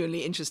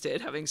genuinely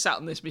interested, having sat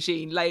on this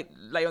machine, lay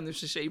on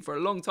this machine for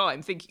a long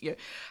time, thinking,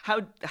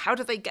 how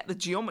do they get the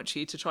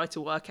geometry to try to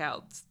work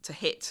out to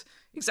hit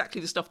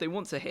exactly the stuff they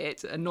want to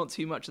hit and not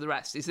too much of the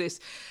rest? Is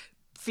this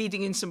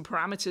feeding in some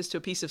parameters to a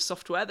piece of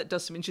software that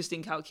does some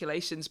interesting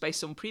calculations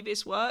based on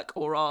previous work,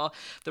 or are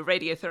the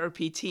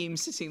radiotherapy team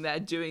sitting there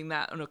doing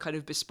that on a kind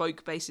of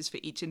bespoke basis for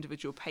each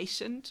individual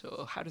patient,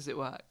 or how does it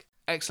work?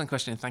 Excellent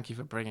question. Thank you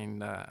for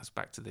bringing us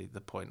back to the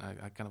point.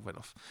 I kind of went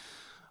off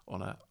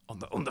on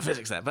the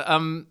physics there, but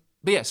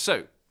yeah.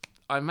 So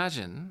I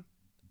imagine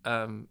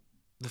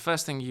the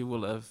first thing you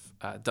will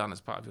have done as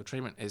part of your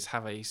treatment is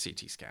have a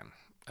CT scan,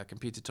 a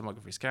computed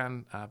tomography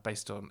scan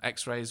based on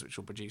X-rays, which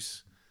will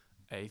produce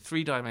a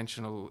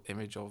 3-dimensional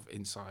image of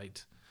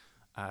inside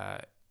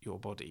your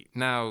body.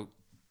 Now,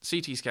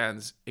 CT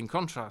scans, in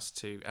contrast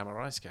to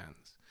MRI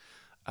scans,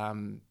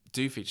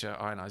 do feature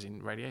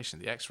ionizing radiation.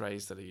 The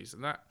X-rays that are used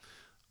in that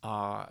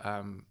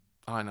are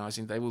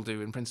ionizing. They will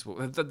do, in principle,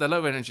 the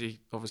lower energy,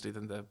 obviously,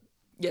 than the...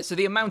 Yeah, so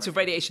the amount of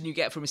radiation you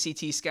get from a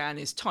CT scan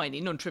is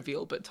tiny,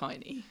 non-trivial, but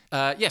tiny.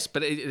 Yes,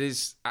 but it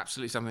is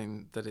absolutely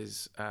something that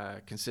is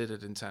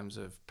considered in terms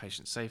of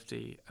patient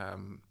safety.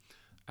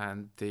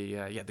 And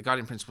the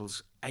guiding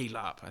principles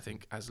ALARP, I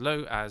think, as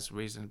low as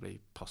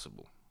reasonably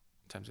possible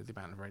in terms of the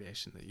amount of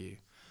radiation that you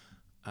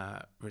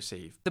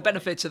receive. The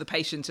benefit to the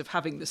patient of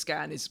having the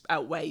scan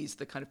outweighs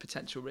the kind of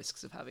potential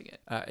risks of having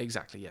it.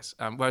 Exactly, yes.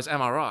 Whereas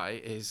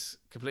MRI is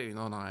completely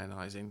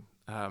non-ionizing,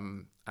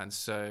 and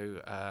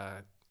so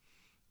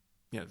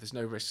there's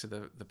no risk to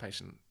the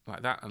patient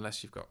like that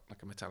unless you've got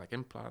like a metallic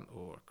implant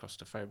or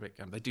claustrophobic,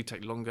 and they do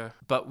take longer.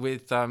 But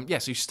with so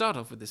you start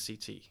off with the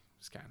CT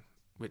scan,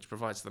 which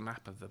provides the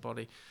map of the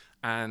body,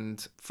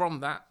 and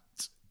from that,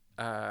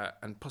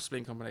 and possibly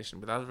in combination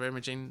with other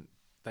imaging,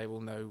 they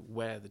will know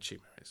where the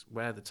tumour is,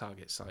 where the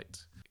target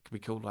site. It can be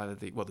called either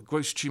the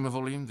gross tumour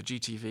volume, the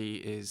GTV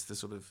is the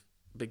sort of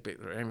big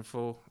bit they're aiming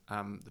for.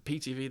 The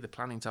PTV, the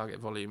planning target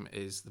volume,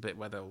 is the bit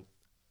where they'll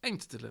aim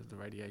to deliver the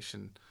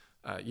radiation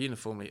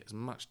uniformly, as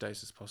much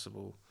dose as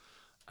possible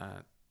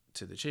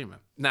to the tumour.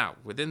 Now,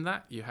 within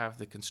that, you have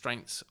the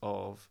constraints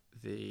of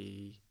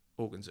the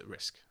organs at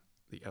risk,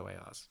 the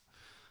OARs,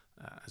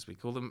 as we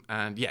call them.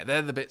 And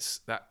they're the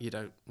bits that you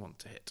don't want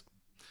to hit.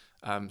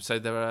 So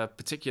there are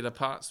particular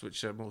parts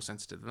which are more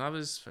sensitive than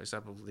others. For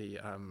example, the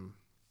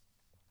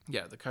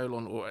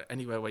colon, or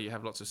anywhere where you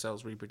have lots of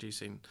cells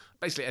reproducing.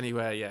 Basically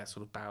anywhere,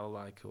 sort of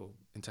bowel-like or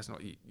intestinal,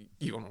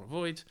 you want to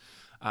avoid.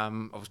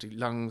 Obviously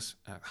lungs,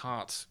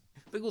 heart,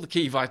 all the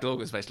key vital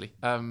organs, basically.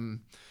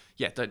 Don't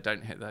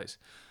hit those.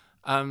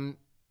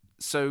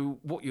 So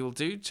what you'll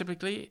do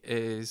typically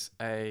is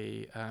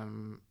the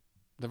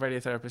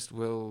radiotherapist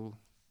will,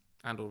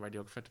 and or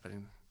radiographer,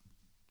 depending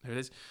who it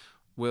is,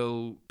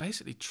 will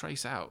basically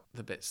trace out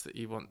the bits that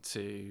you want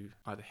to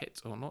either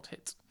hit or not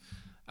hit.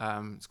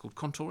 It's called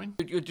contouring.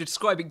 You're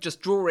describing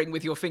just drawing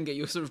with your finger.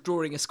 You're sort of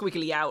drawing a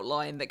squiggly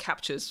outline that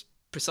captures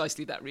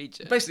precisely that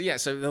region. Basically,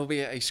 so there'll be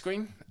a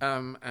screen,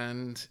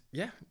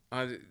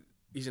 either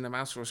using a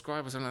mouse or a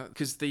scribe or something like that,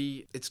 because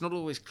it's not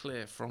always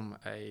clear from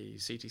a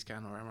CT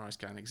scan or MRI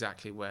scan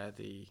exactly where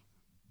the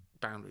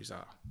boundaries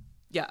are.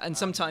 Yeah, and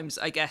sometimes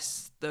I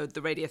guess the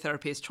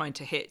radiotherapy is trying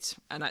to hit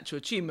an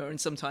actual tumour,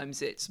 and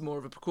sometimes it's more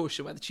of a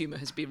precaution where the tumour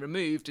has been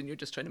removed and you're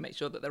just trying to make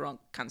sure that there aren't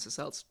cancer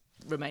cells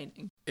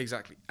remaining.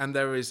 Exactly. And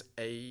there is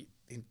a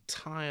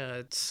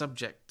entire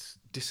subject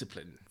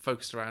discipline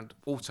focused around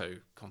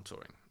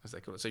auto-contouring, as they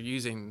call it. So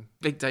using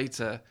big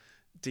data,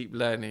 deep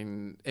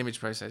learning, image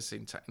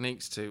processing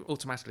techniques to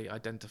automatically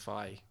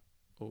identify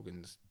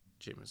organs,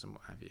 tumours and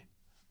what have you.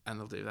 And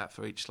they'll do that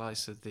for each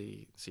slice of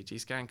the CT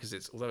scan,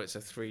 because although it's a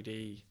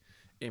 3D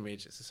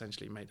image, it's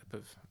essentially made up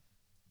of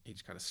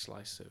each kind of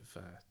slice of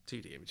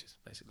 2D images,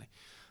 basically.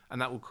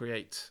 And that will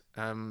create,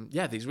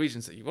 these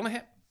regions that you want to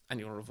hit and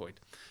you want to avoid.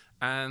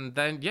 And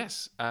then,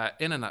 yes,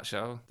 in a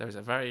nutshell, there is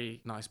a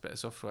very nice bit of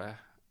software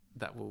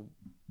that will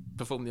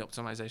perform the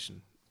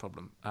optimization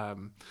problem.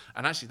 And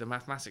actually, the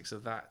mathematics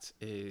of that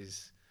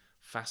is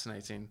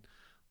fascinating.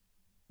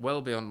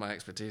 Well beyond my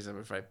expertise, I'm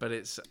afraid, but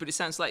it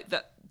sounds like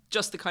that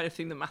just the kind of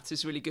thing that maths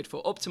is really good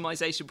for.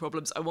 Optimization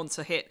problems, I want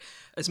to hit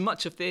as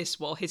much of this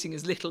while hitting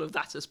as little of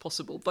that as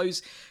possible.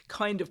 Those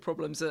kind of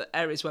problems are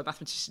areas where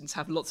mathematicians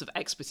have lots of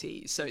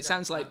expertise. So it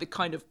sounds like the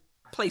kind of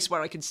place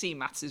where I can see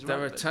maths is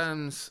relevant. There are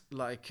terms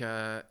like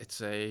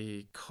it's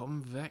a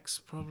convex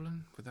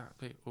problem, would that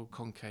be, or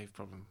concave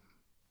problem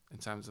in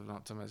terms of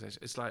optimization.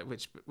 It's like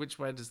which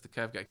way does the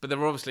curve go? But there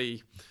are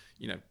obviously,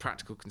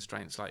 practical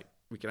constraints like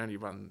we can only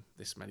run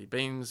this many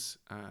beams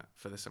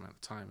for this amount of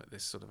time at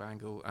this sort of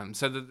angle, and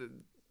so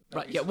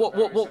right. Yeah.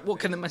 What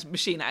can the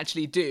machine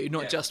actually do?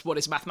 Not just what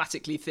is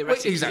mathematically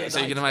theoretically. Exactly.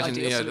 So you can imagine,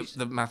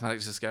 the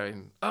mathematics is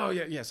going. Oh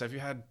yeah. So if you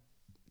had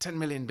 10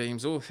 million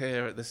beams all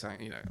here at this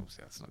angle,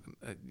 obviously that's not.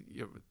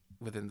 You're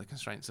within the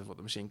constraints of what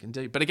the machine can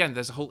do. But again,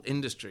 there's a whole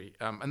industry,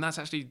 and that's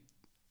actually,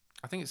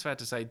 I think it's fair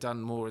to say,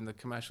 done more in the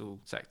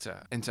commercial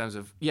sector in terms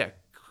of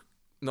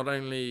not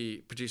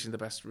only producing the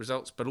best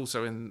results, but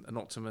also in an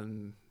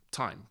optimum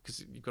time,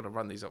 because you've got to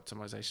run these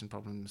optimization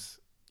problems,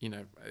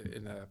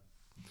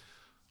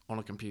 on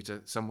a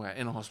computer somewhere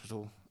in a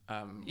hospital.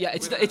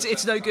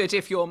 It's no good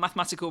if your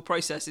mathematical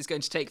process is going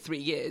to take 3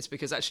 years,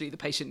 because actually the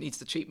patient needs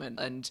the treatment.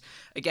 And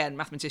again,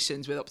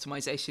 mathematicians with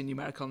optimization,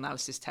 numerical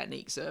analysis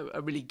techniques are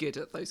really good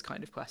at those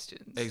kind of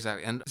questions.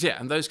 Exactly, and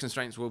those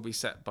constraints will be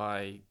set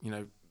by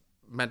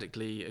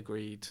medically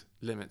agreed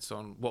limits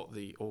on what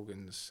the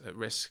organs at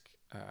risk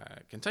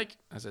can take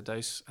as a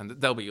dose, and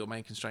they'll be your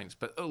main constraints.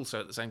 But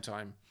also at the same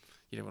time,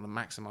 you want to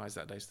maximize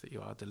that dose that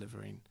you are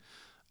delivering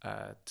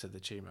to the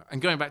tumour.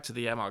 And going back to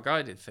the MR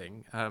guided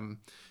thing,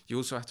 you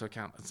also have to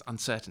account for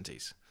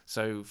uncertainties.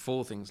 So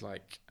for things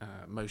like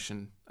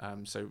motion,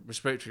 so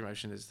respiratory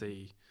motion is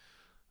the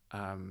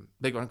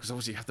big one, because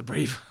obviously you have to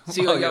breathe.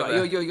 So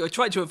you're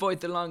trying to avoid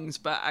the lungs,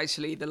 but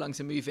actually the lungs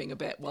are moving a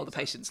bit while the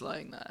patient's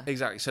lying there.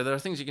 Exactly. So there are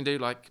things you can do,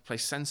 like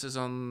place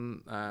sensors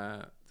on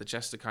the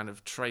chest to kind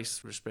of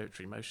trace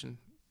respiratory motion,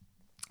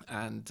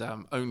 and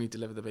only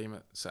deliver the beam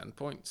at certain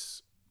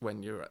points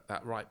when you're at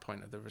that right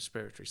point of the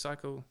respiratory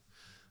cycle.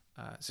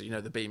 So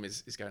the beam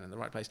is going in the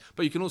right place.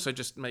 But you can also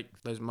just make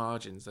those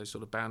margins, those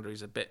sort of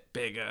boundaries, a bit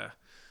bigger,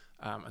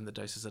 and the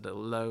doses a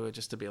little lower,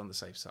 just to be on the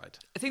safe side.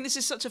 I think this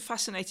is such a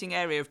fascinating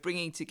area of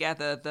bringing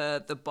together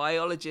the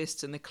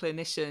biologists and the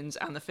clinicians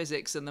and the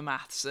physics and the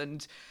maths,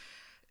 and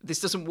this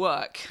doesn't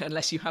work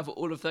unless you have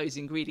all of those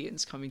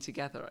ingredients coming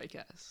together, I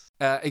guess.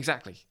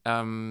 Exactly.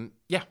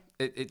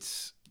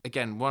 It's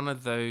again one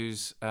of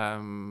those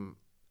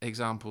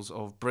examples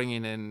of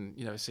bringing in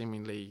a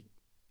seemingly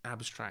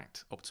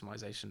abstract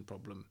optimization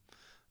problem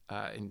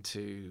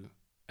into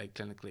a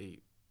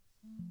clinically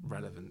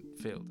relevant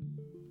field.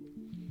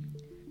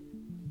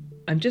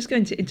 I'm just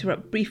going to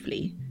interrupt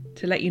briefly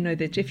to let you know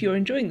that if you're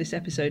enjoying this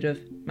episode of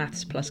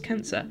Maths Plus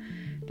Cancer,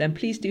 then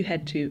please do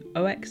head to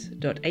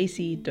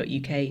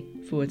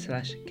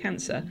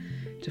ox.ac.uk/cancer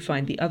to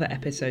find the other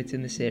episodes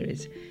in the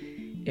series,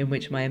 in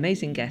which my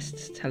amazing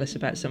guests tell us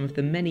about some of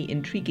the many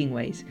intriguing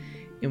ways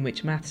in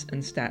which maths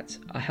and stats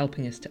are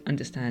helping us to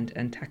understand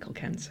and tackle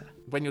cancer.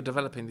 When you're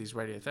developing these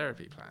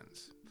radiotherapy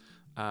plans,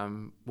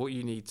 what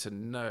you need to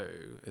know,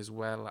 as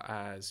well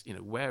as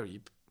where are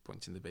you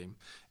pointing the beam,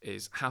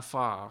 is how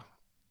far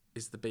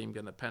is the beam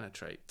going to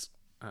penetrate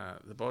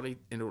the body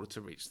in order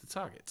to reach the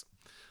target.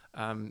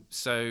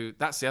 So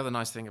that's the other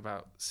nice thing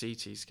about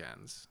CT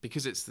scans,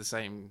 because it's the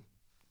same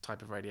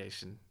type of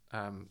radiation,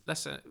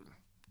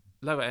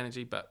 lower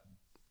energy, but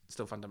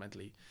still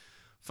fundamentally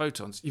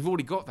photons. You've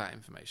already got that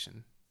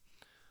information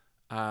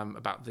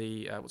about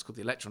the what's called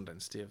the electron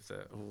density of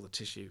all the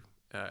tissue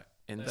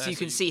in there. So you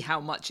can see how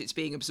much it's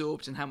being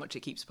absorbed and how much it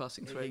keeps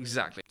passing through.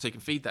 Exactly. So you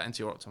can feed that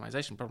into your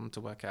optimization problem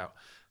to work out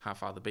how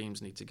far the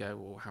beams need to go,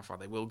 or how far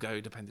they will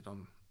go, depending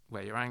on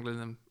where you're angling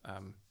them,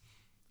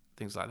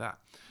 things like that.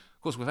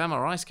 Of course, with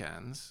MRI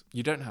scans,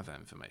 you don't have that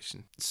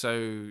information.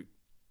 So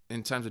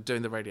in terms of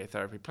doing the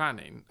radiotherapy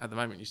planning, at the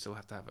moment you still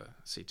have to have a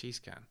CT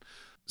scan.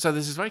 So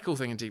there's this very cool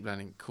thing in deep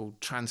learning called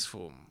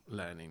transform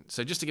learning.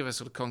 So just to give a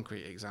sort of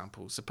concrete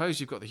example, suppose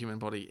you've got the human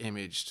body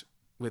imaged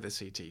with a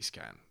CT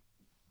scan,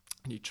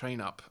 and you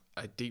train up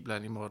a deep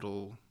learning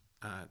model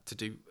to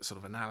do sort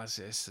of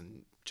analysis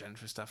and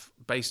generative stuff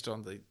based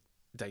on the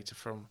data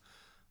from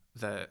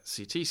the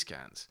CT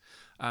scans.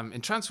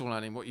 In transform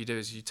learning, what you do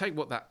is you take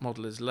what that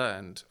model has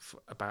learned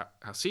about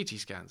how CT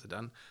scans are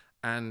done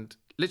and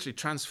literally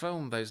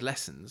transform those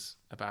lessons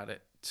about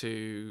it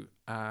to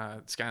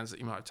scans that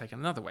you might have taken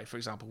another way, for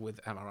example,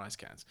 with MRI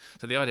scans.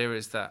 So the idea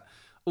is that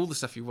all the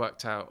stuff you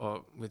worked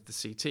out with the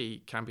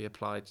CT can be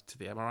applied to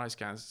the MRI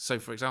scans. So,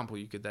 for example,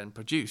 you could then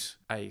produce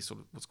a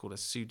sort of what's called a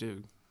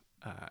pseudo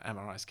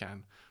MRI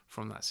scan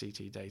from that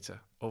CT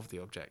data of the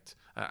object,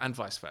 and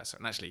vice versa.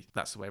 And actually,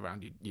 that's the way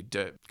around you do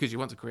it, because you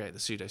want to create the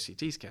pseudo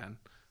CT scan,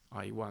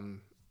 i.e.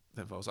 one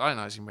that involves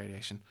ionizing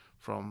radiation,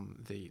 from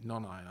the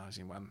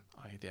non-ionizing one,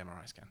 i.e. the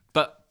MRI scan.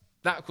 But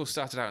that, of course,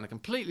 started out in a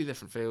completely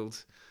different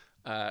field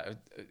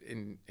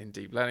in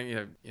deep learning.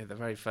 You know, the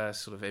very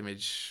first sort of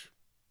image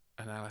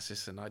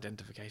analysis and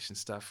identification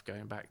stuff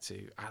going back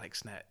to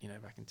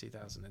AlexNet, back in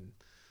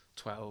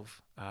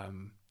 2012,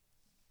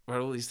 where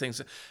all these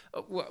things,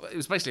 well, it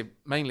was basically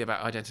mainly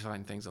about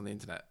identifying things on the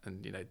internet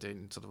and,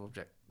 doing sort of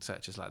object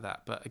searches like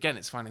that. But again,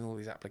 it's finding all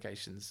these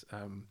applications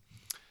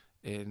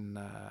and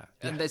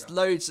there's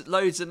loads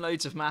and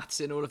loads of maths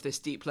in all of this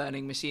deep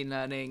learning, machine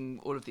learning,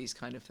 all of these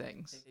kind of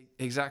things.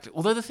 Exactly.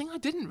 Although the thing I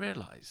didn't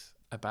realize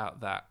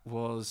about that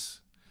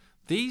was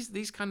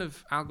these kind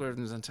of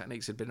algorithms and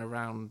techniques had been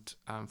around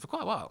for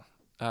quite a while,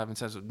 in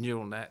terms of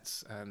neural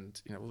nets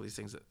and all these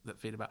things that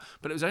feed about.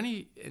 But it was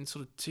only in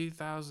sort of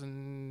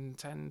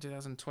 2010,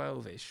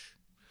 2012-ish,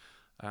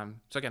 so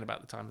again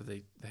about the time of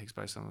the Higgs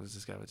boson was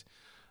discovered,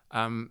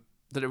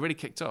 that it really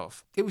kicked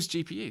off. It was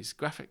GPUs,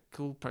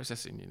 graphical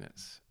processing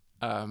units,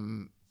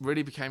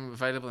 really became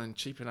available and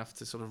cheap enough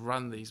to sort of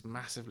run these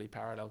massively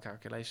parallel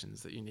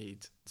calculations that you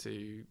need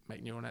to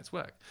make neural nets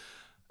work.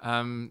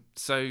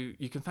 So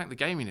you can thank the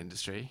gaming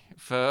industry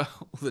for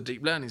all the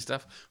deep learning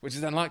stuff, which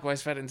is then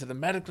likewise fed into the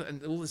medical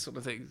and all this sort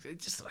of thing.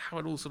 It's just how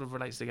it all sort of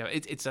relates together. I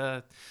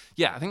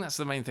think that's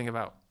the main thing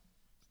about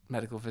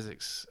medical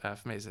physics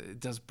for me, is that it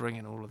does bring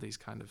in all of these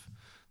kind of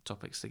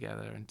topics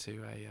together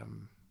into a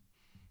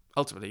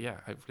ultimately,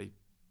 hopefully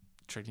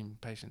treating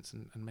patients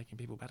and making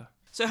people better.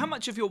 So how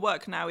much of your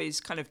work now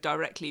is kind of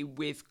directly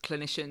with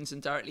clinicians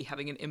and directly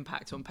having an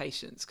impact on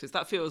patients? Because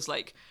that feels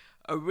like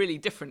a really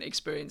different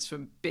experience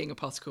from being a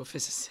particle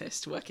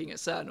physicist working at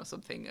CERN or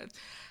something.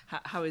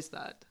 How is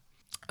that?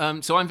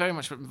 So I'm very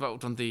much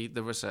involved on the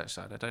research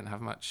side. I don't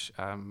have much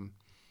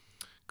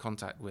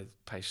contact with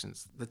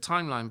patients. The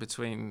timeline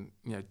between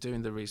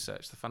doing the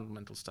research, the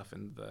fundamental stuff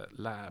in the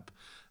lab,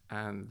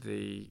 and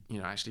the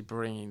actually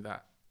bringing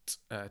that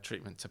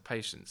treatment to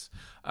patients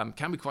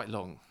can be quite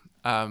long,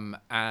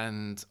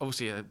 and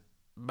obviously a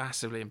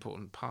massively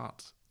important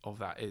part of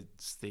that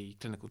is the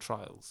clinical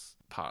trials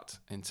part,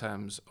 in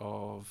terms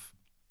of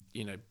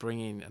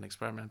bringing an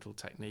experimental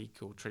technique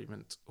or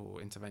treatment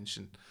or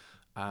intervention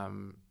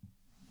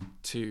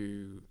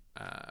to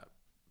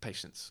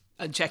patients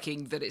and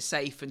checking that it's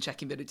safe and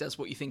checking that it does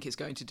what you think it's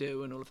going to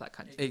do and all of that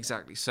kind of thing.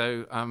 Exactly.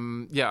 So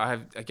I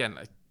have, again,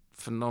 a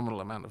phenomenal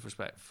amount of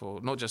respect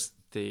for not just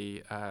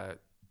the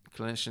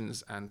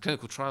clinicians and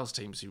clinical trials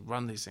teams who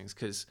run these things,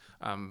 because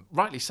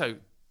rightly so,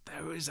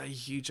 there is a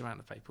huge amount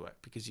of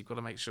paperwork, because you've got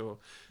to make sure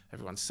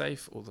everyone's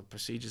safe, all the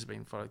procedures are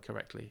being followed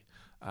correctly.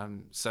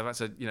 So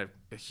that's a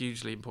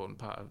hugely important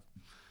part of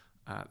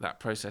that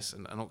process.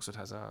 And Oxford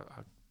has our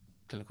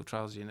clinical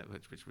trials unit,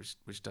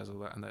 which does all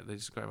that, and they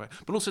just go away.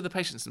 But also the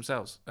patients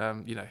themselves,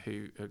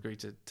 who agree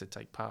to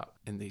take part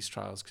in these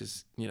trials,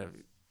 because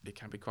it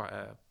can be quite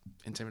a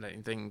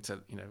intimidating thing to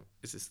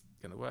is this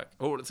going to work?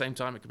 Or at the same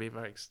time, it could be a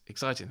very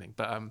exciting thing.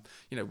 But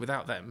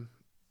without them,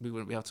 we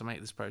wouldn't be able to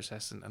make this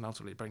process and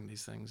ultimately bring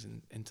these things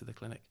into the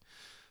clinic.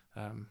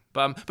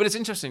 But it's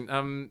interesting,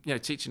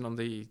 teaching on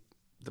the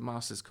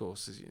master's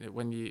course is,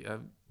 when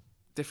you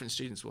different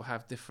students will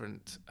have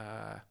different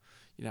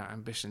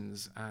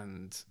ambitions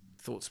and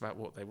thoughts about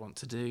what they want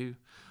to do.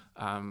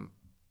 But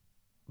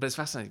it's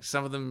fascinating.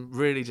 Some of them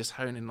really just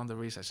hone in on the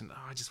research and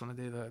I just want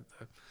to do the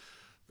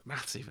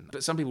maths even.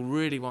 But some people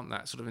really want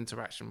that sort of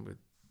interaction with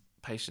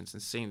patients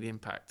and seeing the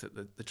impact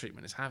that the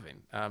treatment is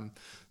having.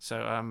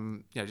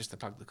 Just to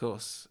plug the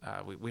course,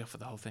 we offer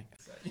the whole thing.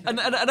 And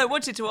I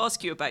wanted to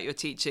ask you about your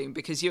teaching,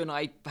 because you and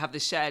I have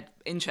this shared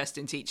interest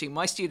in teaching.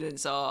 My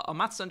students are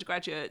maths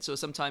undergraduates, or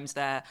sometimes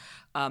they're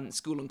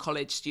school and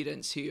college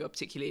students who are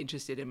particularly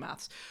interested in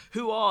maths.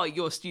 Who are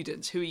your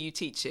students? Who are you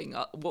teaching?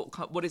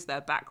 What is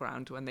their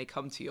background when they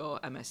come to your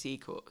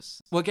MSc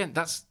course? Well, again,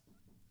 that's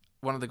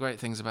one of the great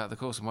things about the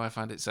course and why I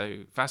find it so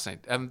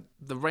fascinating.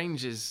 The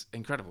range is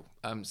incredible.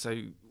 So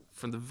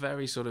from the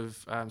very sort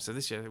of so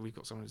this year we've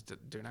got someone who's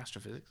doing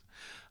astrophysics,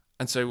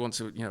 and so we want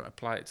to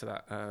apply it to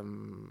that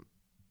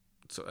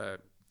sort of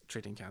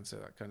treating cancer,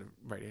 that kind of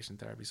radiation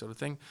therapy sort of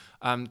thing,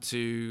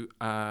 to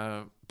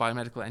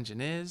biomedical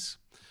engineers.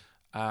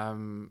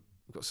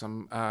 We've got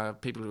some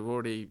people who are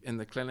already in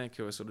the clinic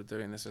who are sort of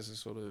doing this as a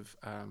sort of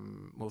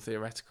more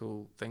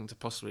theoretical thing to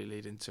possibly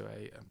lead into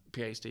a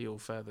PhD or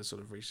further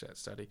sort of research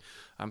study.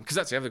 Because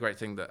that's the other great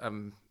thing that,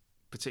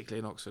 particularly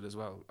in Oxford as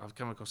well, I've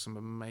come across some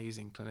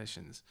amazing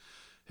clinicians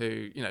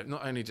who,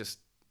 not only just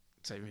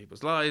saving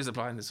people's lives,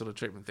 applying this sort of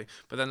treatment thing,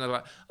 but then they're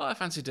like, I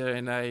fancy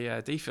doing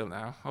a DPhil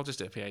now. I'll just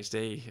do a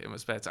PhD in my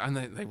spare time.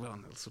 And they will,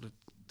 and they'll sort of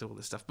do all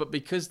this stuff. But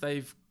because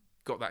they've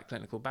got that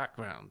clinical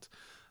background,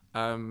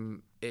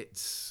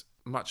 it's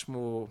much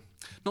more,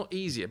 not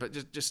easier, but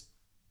just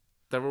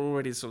there are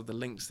already sort of the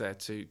links there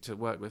to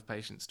work with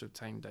patients to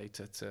obtain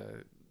data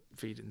to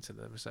feed into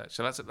the research.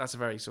 So that's a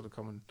very sort of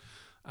common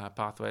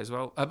pathway as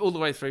well, all the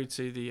way through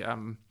to the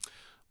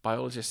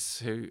biologists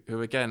who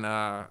again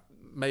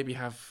maybe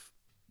have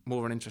more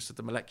of an interest in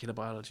the molecular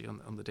biology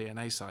on the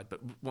DNA side, but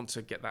want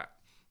to get that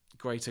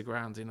greater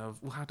grounding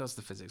of, well, how does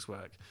the physics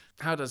work?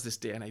 How does this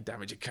DNA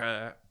damage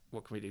occur?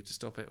 What can we do to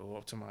stop it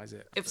or optimize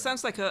it? It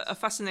sounds like a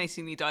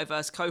fascinatingly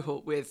diverse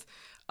cohort with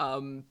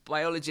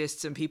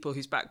biologists and people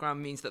whose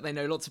background means that they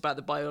know lots about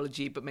the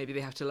biology, but maybe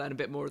they have to learn a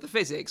bit more of the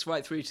physics,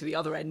 right through to the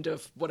other end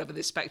of whatever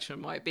this spectrum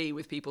might be,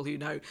 with people who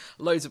know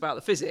loads about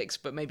the physics,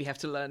 but maybe have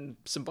to learn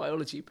some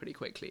biology pretty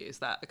quickly. Is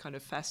that a kind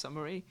of fair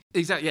summary?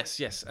 Exactly.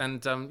 Yes.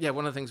 And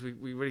one of the things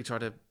we really try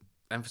to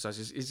emphasize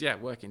is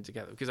working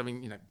together, because I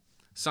mean,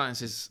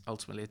 science is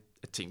ultimately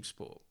a team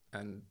sport.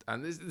 And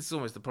this is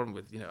almost the problem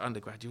with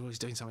undergrad. You're always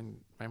doing something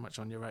very much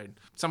on your own.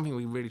 Something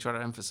we really try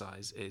to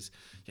emphasise is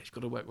you've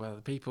got to work with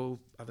other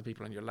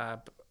people in your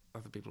lab,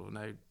 other people who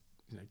know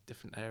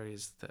different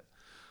areas that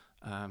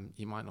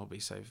you might not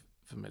be so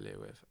familiar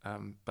with.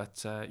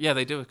 But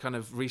they do a kind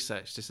of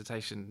research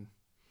dissertation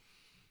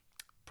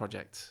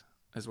project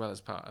as well as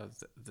part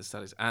of the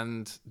studies.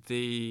 And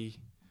the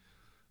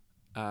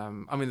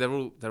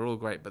they're all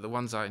great, but the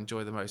ones I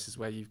enjoy the most is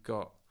where you've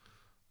got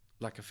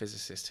like a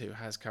physicist who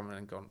has come in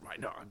and gone,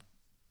 right, no, I'm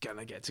going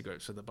to get to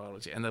grips with the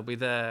biology. And they'll be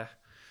there,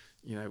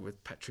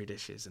 with Petri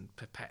dishes and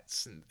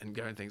pipettes and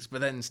going things, but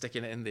then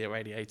sticking it in the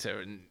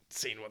irradiator and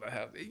seeing what the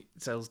hell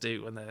cells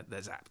do when they're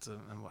zapped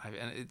and what have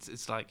you. And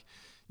it's like,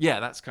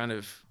 that's kind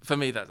of, for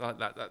me, that's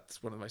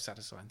one of the most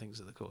satisfying things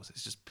of the course.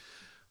 It's just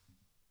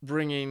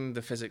bringing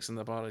the physics and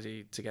the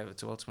biology together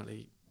to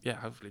ultimately,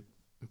 hopefully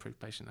improve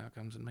patient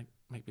outcomes and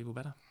make people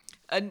better.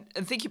 And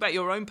thinking about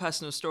your own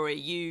personal story,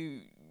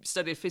 you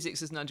studied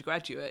physics as an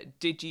undergraduate.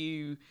 Did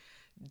you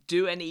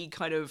do any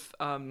kind of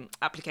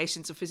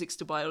applications of physics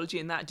to biology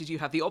in that? Did you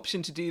have the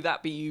option to do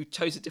that, but you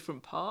chose a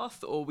different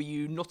path? Or were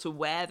you not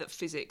aware that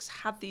physics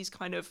had these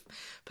kind of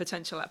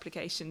potential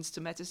applications to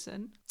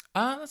medicine?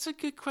 That's a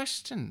good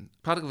question.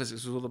 Particle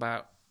physics was all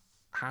about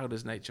how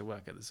does nature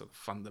work at the sort of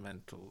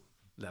fundamental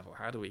level.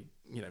 How do we,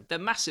 The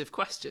massive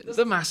questions.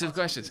 The massive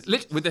questions.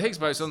 With the Higgs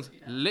boson,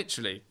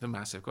 literally the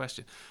massive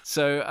question.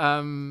 So,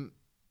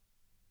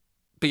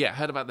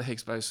 heard about the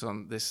Higgs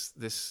boson,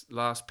 this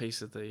last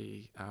piece of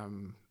the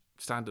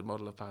standard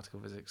model of particle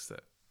physics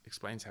that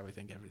explains how we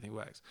think everything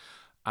works.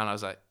 And I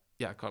was like,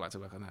 I'd quite like to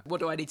work on that. What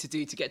do I need to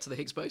do to get to the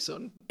Higgs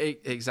boson?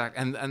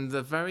 Exactly. And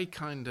the very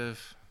kind of,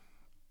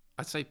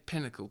 I'd say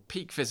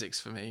peak physics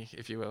for me,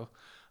 if you will,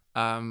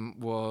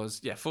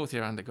 was, fourth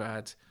year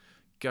undergrad,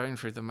 going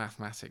through the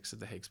mathematics of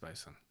the Higgs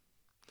boson.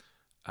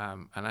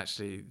 And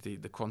actually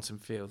the quantum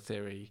field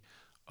theory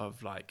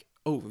of like,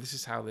 this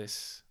is how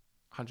this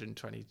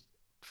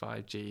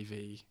 125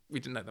 GeV, we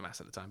didn't know the mass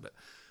at the time, but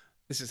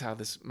this is how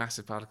this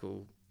massive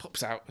particle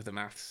pops out with the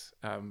maths.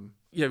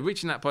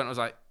 Reaching that point, I was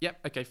like, yep,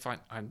 okay, fine,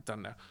 I'm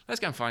done now. Let's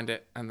go and find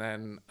it, and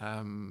then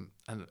and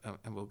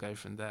we'll go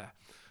from there.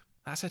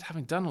 That said,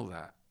 having done all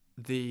that,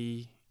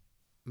 the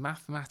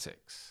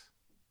mathematics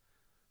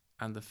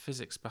and the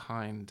physics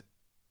behind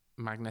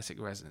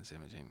magnetic resonance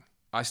imaging,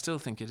 I still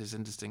think it is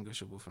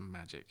indistinguishable from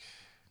magic,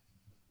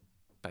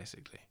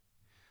 basically.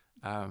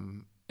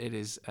 It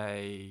is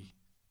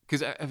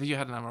because have you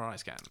had an MRI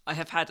scan? I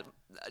have had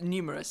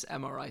numerous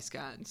MRI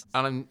scans.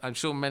 And I'm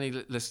sure many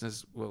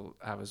listeners will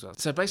have as well.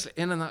 So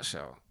basically, in a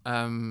nutshell,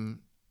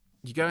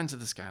 you go into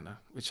the scanner,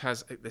 which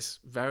has this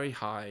very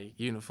high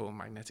uniform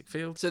magnetic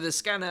field. So the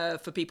scanner,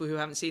 for people who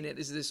haven't seen it,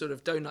 is this sort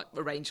of donut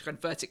arranged kind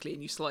of vertically,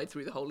 and you slide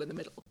through the hole in the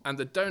middle. And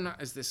the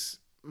donut is this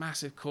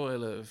massive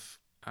coil of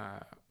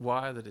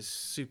wire that is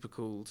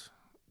supercooled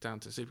down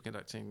to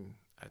superconducting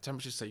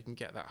temperatures, so you can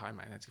get that high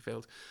magnetic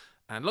field.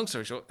 And long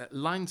story short, it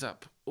lines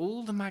up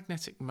all the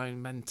magnetic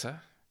momenta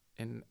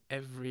in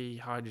every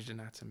hydrogen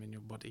atom in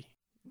your body.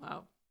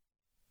 Wow.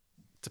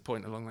 To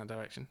point along that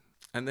direction.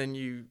 And then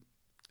you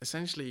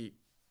essentially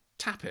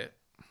tap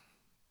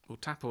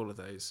all of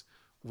those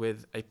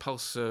with a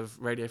pulse of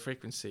radio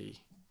frequency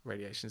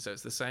radiation. So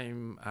it's the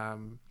same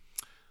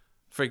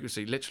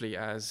frequency literally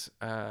as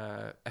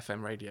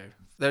FM radio.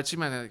 There are two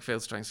magnetic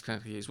field strengths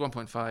clinically used,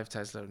 1.5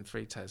 Tesla and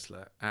 3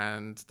 Tesla.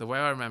 And the way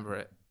I remember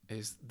it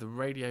is the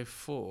radio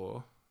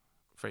 4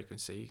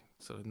 frequency,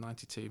 sort of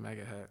 92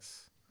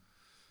 megahertz,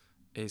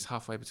 is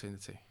halfway between the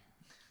two.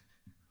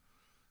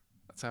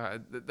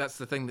 That's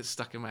the thing that's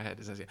stuck in my head.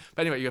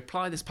 But anyway, you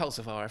apply this pulse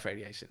of RF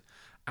radiation,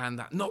 and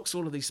that knocks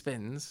all of these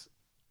spins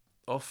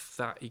off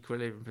that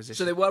equilibrium position.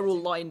 So they were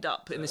all lined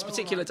up in this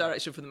particular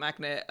direction for the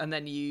magnet, and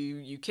then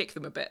you kick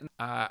them a bit.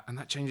 And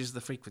that changes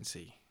the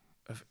frequency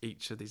of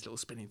each of these little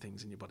spinning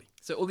things in your body.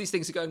 So all these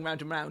things are going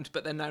round and round,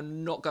 but they're now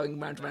not going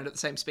round and round at the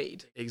same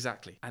speed.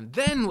 Exactly. And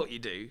then what you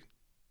do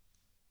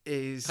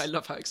is... I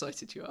love how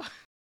excited you are.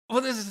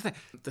 Well, this is the thing.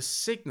 The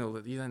signal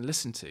that you then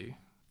listen to,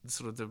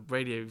 sort of the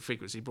radio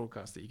frequency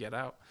broadcast that you get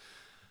out,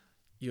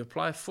 you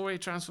apply a Fourier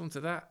transform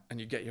to that, and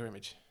you get your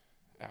image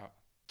out.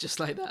 Just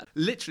like that?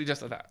 Literally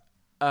just like that.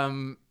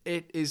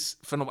 It is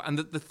phenomenal. And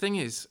the thing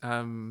is,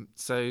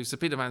 so Sir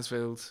Peter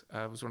Mansfield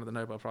was one of the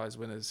Nobel Prize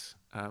winners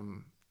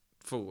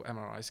for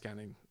MRI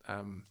scanning.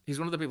 He's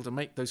one of the people to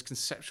make those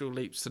conceptual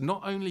leaps to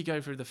not only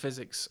go through the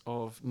physics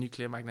of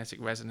nuclear magnetic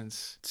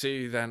resonance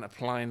to then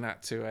applying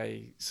that to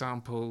a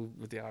sample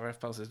with the RF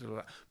pulses, and all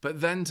that, but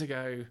then to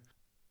go,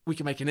 we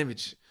can make an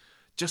image.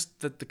 Just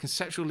the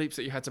conceptual leaps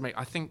that you had to make,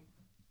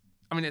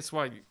 it's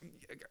why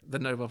the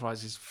Nobel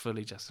Prize is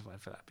fully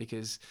justified for that.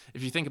 Because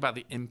if you think about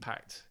the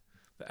impact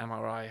that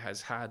MRI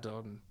has had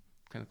on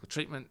clinical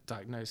treatment,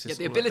 diagnosis... Yeah,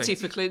 the ability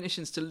for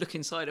clinicians to look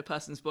inside a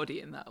person's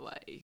body in that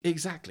way.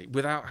 Exactly,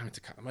 without having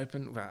to cut them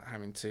open, without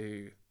having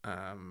to,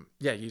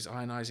 use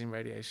ionising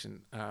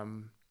radiation.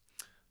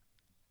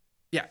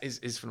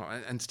 Is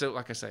phenomenal. And still,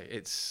 like I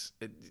say,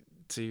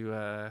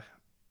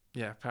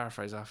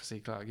 paraphrase Arthur C.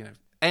 Clarke,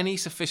 any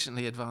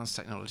sufficiently advanced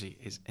technology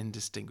is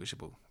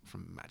indistinguishable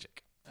from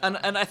magic. And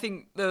I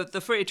think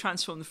the Fourier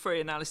transform, the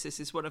Fourier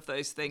analysis is one of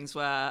those things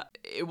where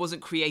it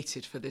wasn't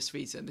created for this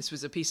reason. This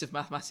was a piece of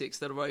mathematics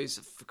that arose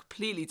for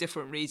completely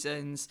different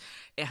reasons.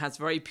 It has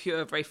very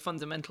pure, very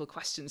fundamental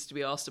questions to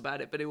be asked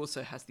about it, but it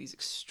also has these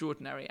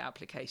extraordinary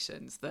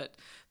applications that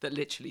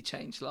literally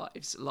change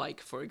lives. Like,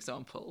 for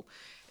example,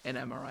 in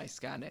MRI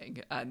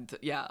scanning. And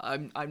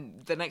I'm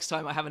the next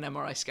time I have an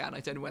MRI scan, I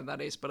don't know when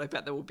that is, but I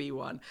bet there will be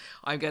one,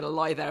 I'm going to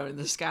lie there in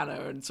the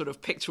scanner and sort of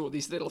picture all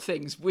these little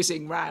things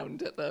whizzing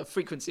round at the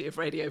frequency of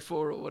radio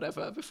 4 or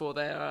whatever before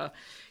they're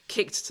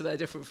kicked to their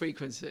different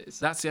frequencies.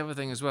 That's the other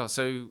thing as well.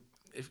 So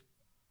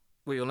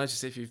you'll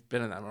notice if you've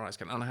been in an MRI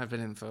scan, and I have been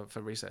in for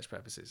research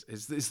purposes,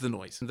 is the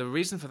noise. And the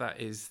reason for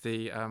that is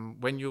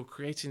when you're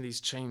creating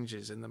these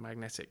changes in the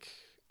magnetic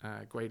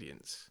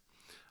gradients,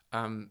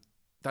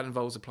 that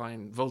involves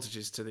applying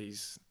voltages to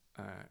these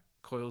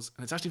coils,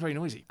 and it's actually very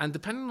noisy. And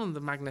depending on the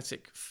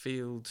magnetic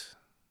field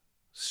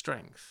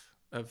strength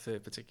of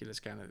the particular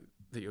scanner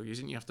that you're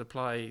using, you have to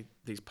apply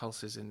these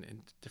pulses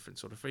in different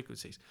sort of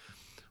frequencies,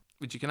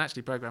 which you can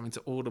actually program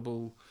into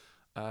audible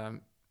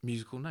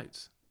musical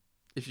notes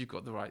if you've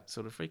got the right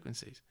sort of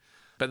frequencies.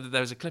 But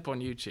there's a clip on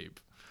YouTube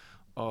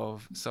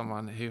of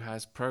someone who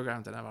has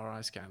programmed an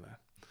MRI scanner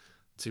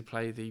to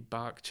play the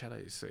Bach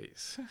cello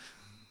suites.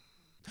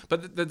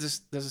 But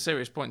there's a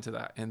serious point to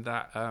that, in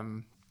that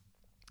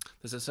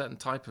there's a certain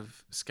type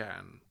of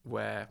scan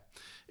where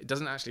it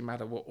doesn't actually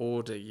matter what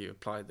order you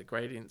apply the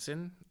gradients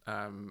in.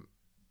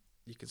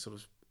 You can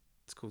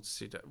it's called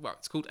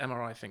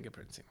MRI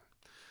fingerprinting,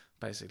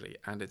 basically,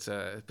 and it's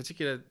a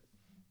particular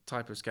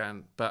type of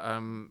scan, but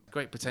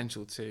great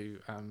potential to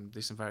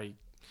do some very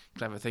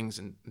clever things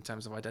in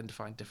terms of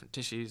identifying different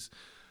tissues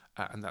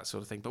and that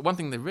sort of thing. But one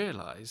thing they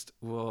realised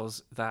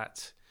was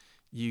that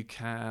you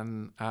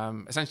can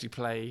essentially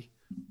play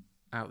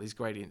out these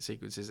gradient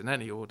sequences in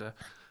any order,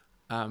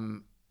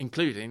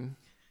 including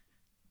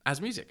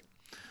as music.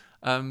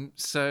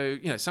 So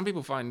some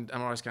people find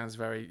MRI scans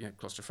very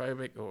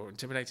claustrophobic or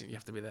intimidating. You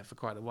have to be there for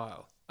quite a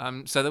while.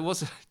 So there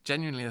was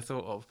genuinely a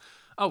thought of,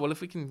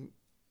 if we can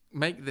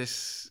make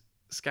this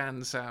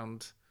scan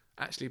sound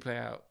actually play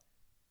out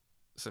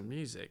some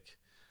music,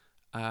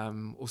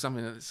 or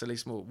something that's at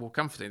least more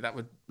comforting, that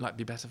would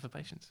be better for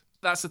patients.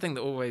 That's the thing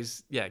that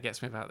always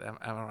gets me about the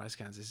MRI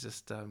scans, is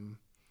just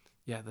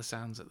the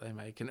sounds that they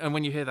make, and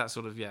when you hear that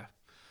sort of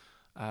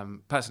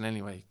personally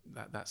anyway,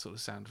 that sort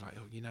of sound, like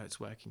it's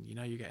working,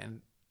 you're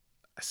getting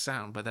a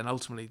sound, but then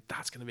ultimately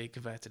that's going to be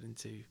converted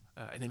into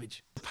an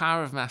image. The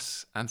power of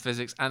maths and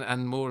physics,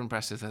 and more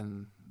impressive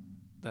than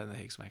the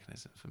Higgs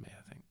mechanism for me,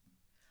 I think.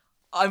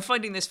 I'm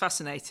finding this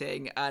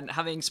fascinating, and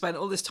having spent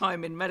all this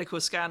time in medical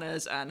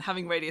scanners and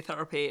having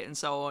radiotherapy and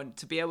so on,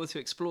 to be able to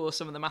explore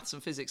some of the maths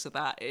and physics of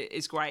that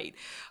is great.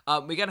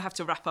 We're going to have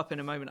to wrap up in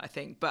a moment, I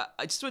think, but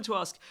I just want to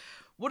ask,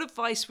 what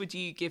advice would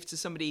you give to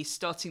somebody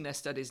starting their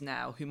studies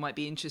now who might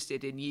be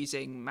interested in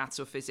using maths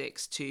or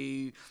physics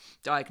to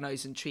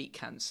diagnose and treat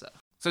cancer?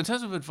 So in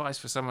terms of advice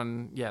for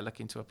someone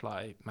looking to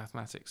apply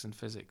mathematics and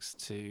physics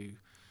to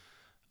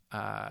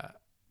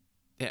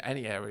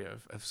any area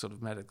of sort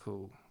of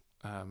medical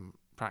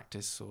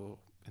practice, or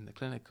in the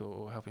clinic,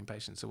 or helping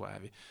patients, or what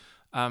have you.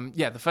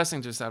 The first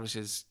thing to establish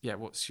is,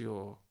 what's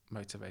your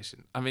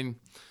motivation?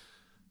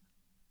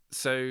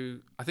 So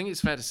I think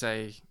it's fair to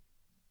say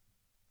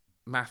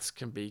maths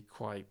can be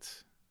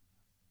quite,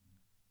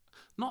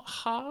 not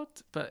hard,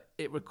 but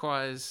it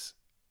requires,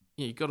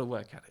 you've got to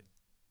work at it.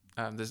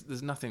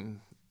 There's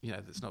nothing,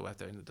 that's not worth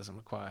doing that doesn't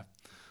require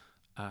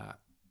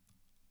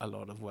a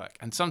lot of work.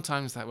 And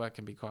sometimes that work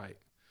can be quite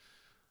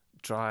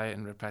dry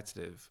and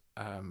repetitive.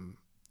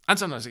 And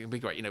sometimes it can be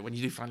great, when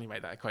you do finally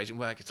make that equation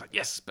work, it's like,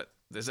 yes, but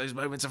there's those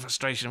moments of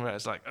frustration where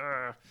it's like,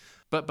 ugh.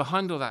 But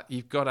behind all that,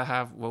 you've got to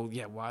have,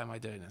 why am I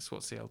doing this?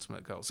 What's the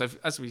ultimate goal? So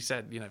as we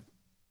said,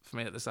 for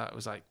me at the start, it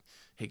was like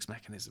Higgs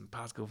mechanism,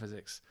 particle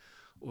physics,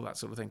 all that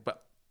sort of thing.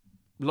 But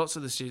lots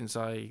of the students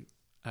I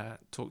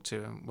talked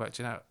to and worked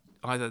it out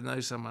either know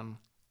someone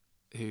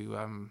who,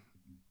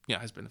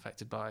 has been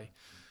affected by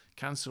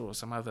cancer or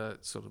some other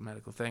sort of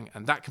medical thing.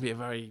 And that can be a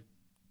very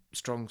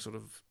strong sort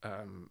of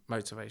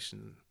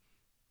motivation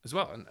as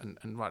well,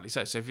 and rightly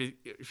so. So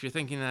if you're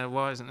thinking,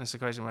 why isn't this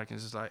equation working?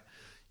 It's just like,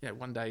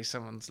 one day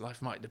someone's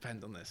life might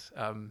depend on this.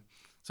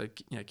 So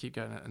keep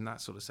going in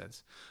that sort of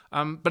sense.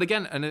 But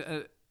again,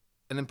 an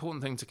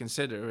important thing to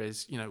consider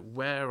is,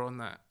 where on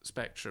that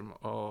spectrum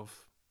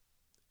of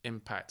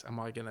impact am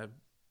I going to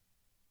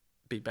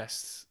be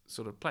best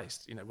sort of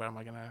placed? Where am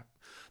I going to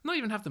not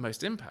even have the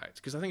most impact?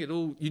 Because I think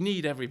you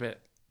need every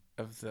bit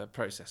of the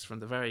process, from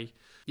the very,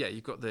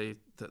 you've got the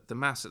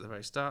maths at the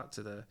very start,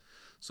 to the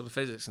sort of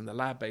physics and the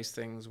lab-based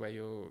things where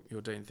you're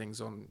doing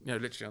things on,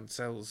 literally on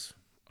cells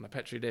on a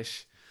petri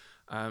dish,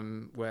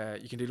 where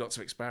you can do lots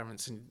of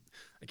experiments. And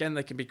again,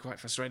 they can be quite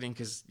frustrating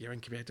because your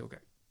incubator will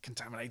get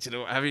contaminated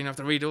or whatever. You have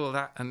to read all of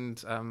that,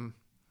 and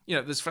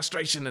there's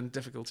frustration and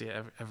difficulty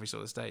at every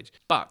sort of stage.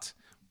 But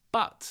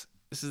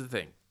this is the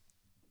thing: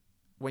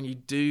 when you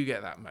do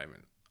get that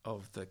moment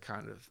of the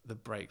kind of the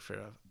breakthrough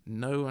of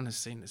no one has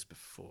seen this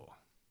before.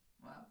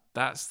 Wow.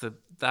 That's the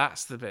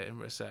bit in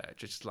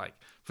research. It's like,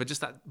 for just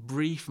that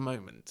brief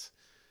moment,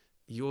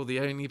 you're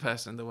the only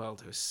person in the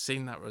world who has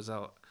seen that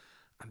result,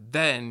 and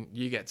then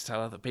you get to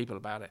tell other people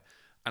about it.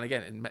 And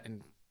again,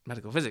 in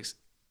medical physics,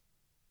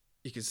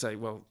 you could say,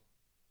 well,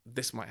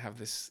 this might have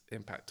this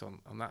impact on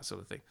that sort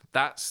of thing.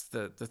 That's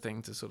the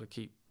thing to sort of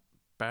keep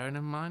bearing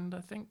in mind, I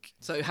think.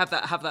 So have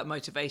that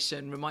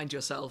motivation, remind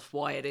yourself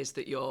why it is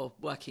that you're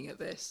working at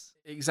this.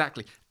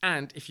 Exactly.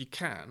 And if you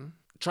can,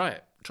 try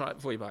it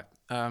before you buy it.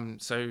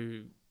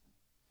 So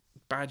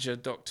badger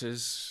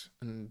doctors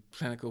and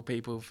clinical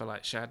people for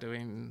like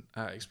shadowing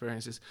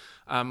experiences.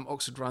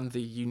 Oxford run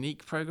the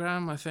Unique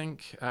program, I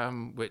think,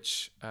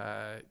 which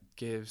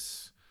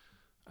gives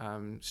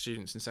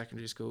students in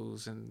secondary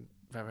schools and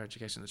further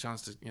education the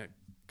chance to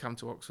come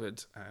to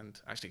Oxford and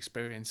actually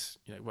experience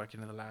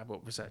working in the lab,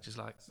 what research is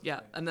like.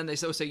 Yeah, and then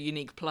there's also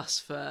Unique Plus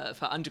for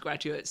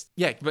undergraduates.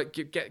 Yeah, but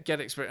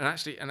get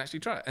experience and actually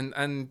try it,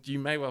 and you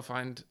may well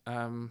find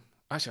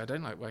actually I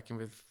don't like working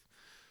with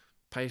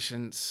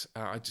patients.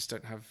 I just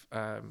don't have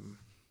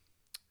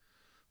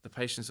the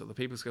patience or the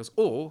people skills,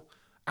 or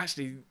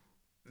actually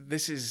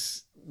this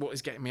is what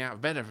is getting me out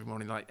of bed every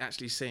morning, like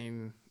actually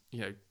seeing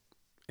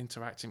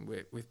interacting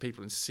with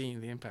people and seeing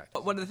the impact.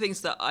 One of the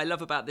things that I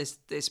love about this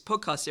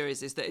podcast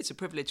series is that it's a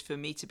privilege for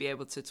me to be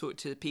able to talk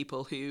to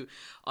people who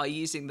are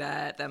using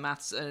their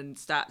maths and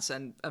stats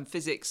and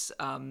physics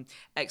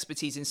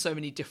expertise in so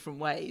many different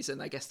ways.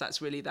 And I guess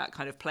that's really that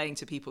kind of playing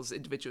to people's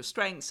individual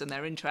strengths and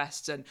their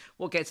interests and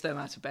what gets them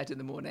out of bed in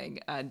the morning.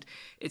 And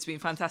it's been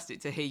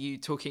fantastic to hear you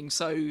talking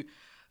so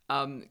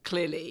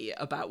clearly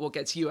about what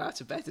gets you out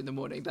of bed in the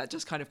morning. That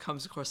just kind of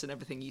comes across in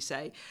everything you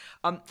say.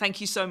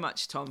 Thank you so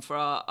much, Tom, for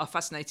our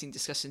fascinating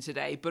discussion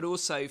today, but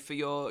also for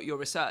your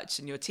research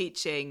and your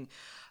teaching,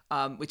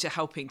 which are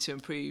helping to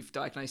improve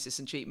diagnosis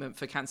and treatment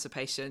for cancer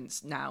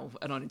patients now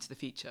and on into the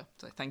future.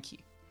 So thank you.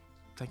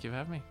 Thank you for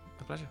having me.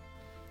 A pleasure.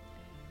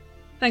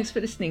 Thanks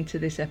for listening to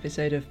this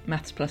episode of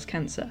Maths Plus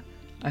Cancer.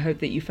 I hope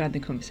that you found the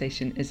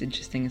conversation as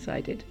interesting as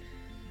I did.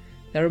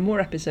 There are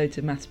more episodes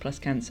of Maths Plus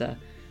Cancer,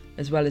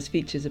 as well as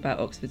features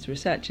about Oxford's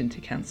research into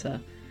cancer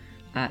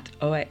at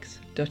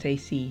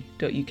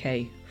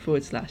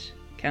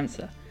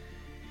ox.ac.uk/cancer.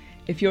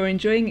 If you're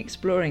enjoying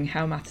exploring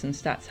how maths and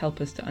stats help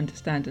us to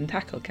understand and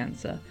tackle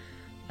cancer,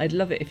 I'd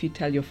love it if you'd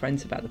tell your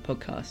friends about the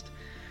podcast.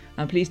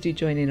 And please do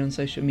join in on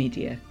social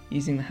media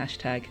using the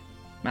hashtag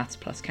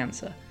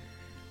MathsPlusCancer.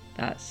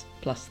 That's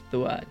plus the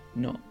word,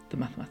 not the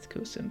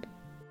mathematical symbol.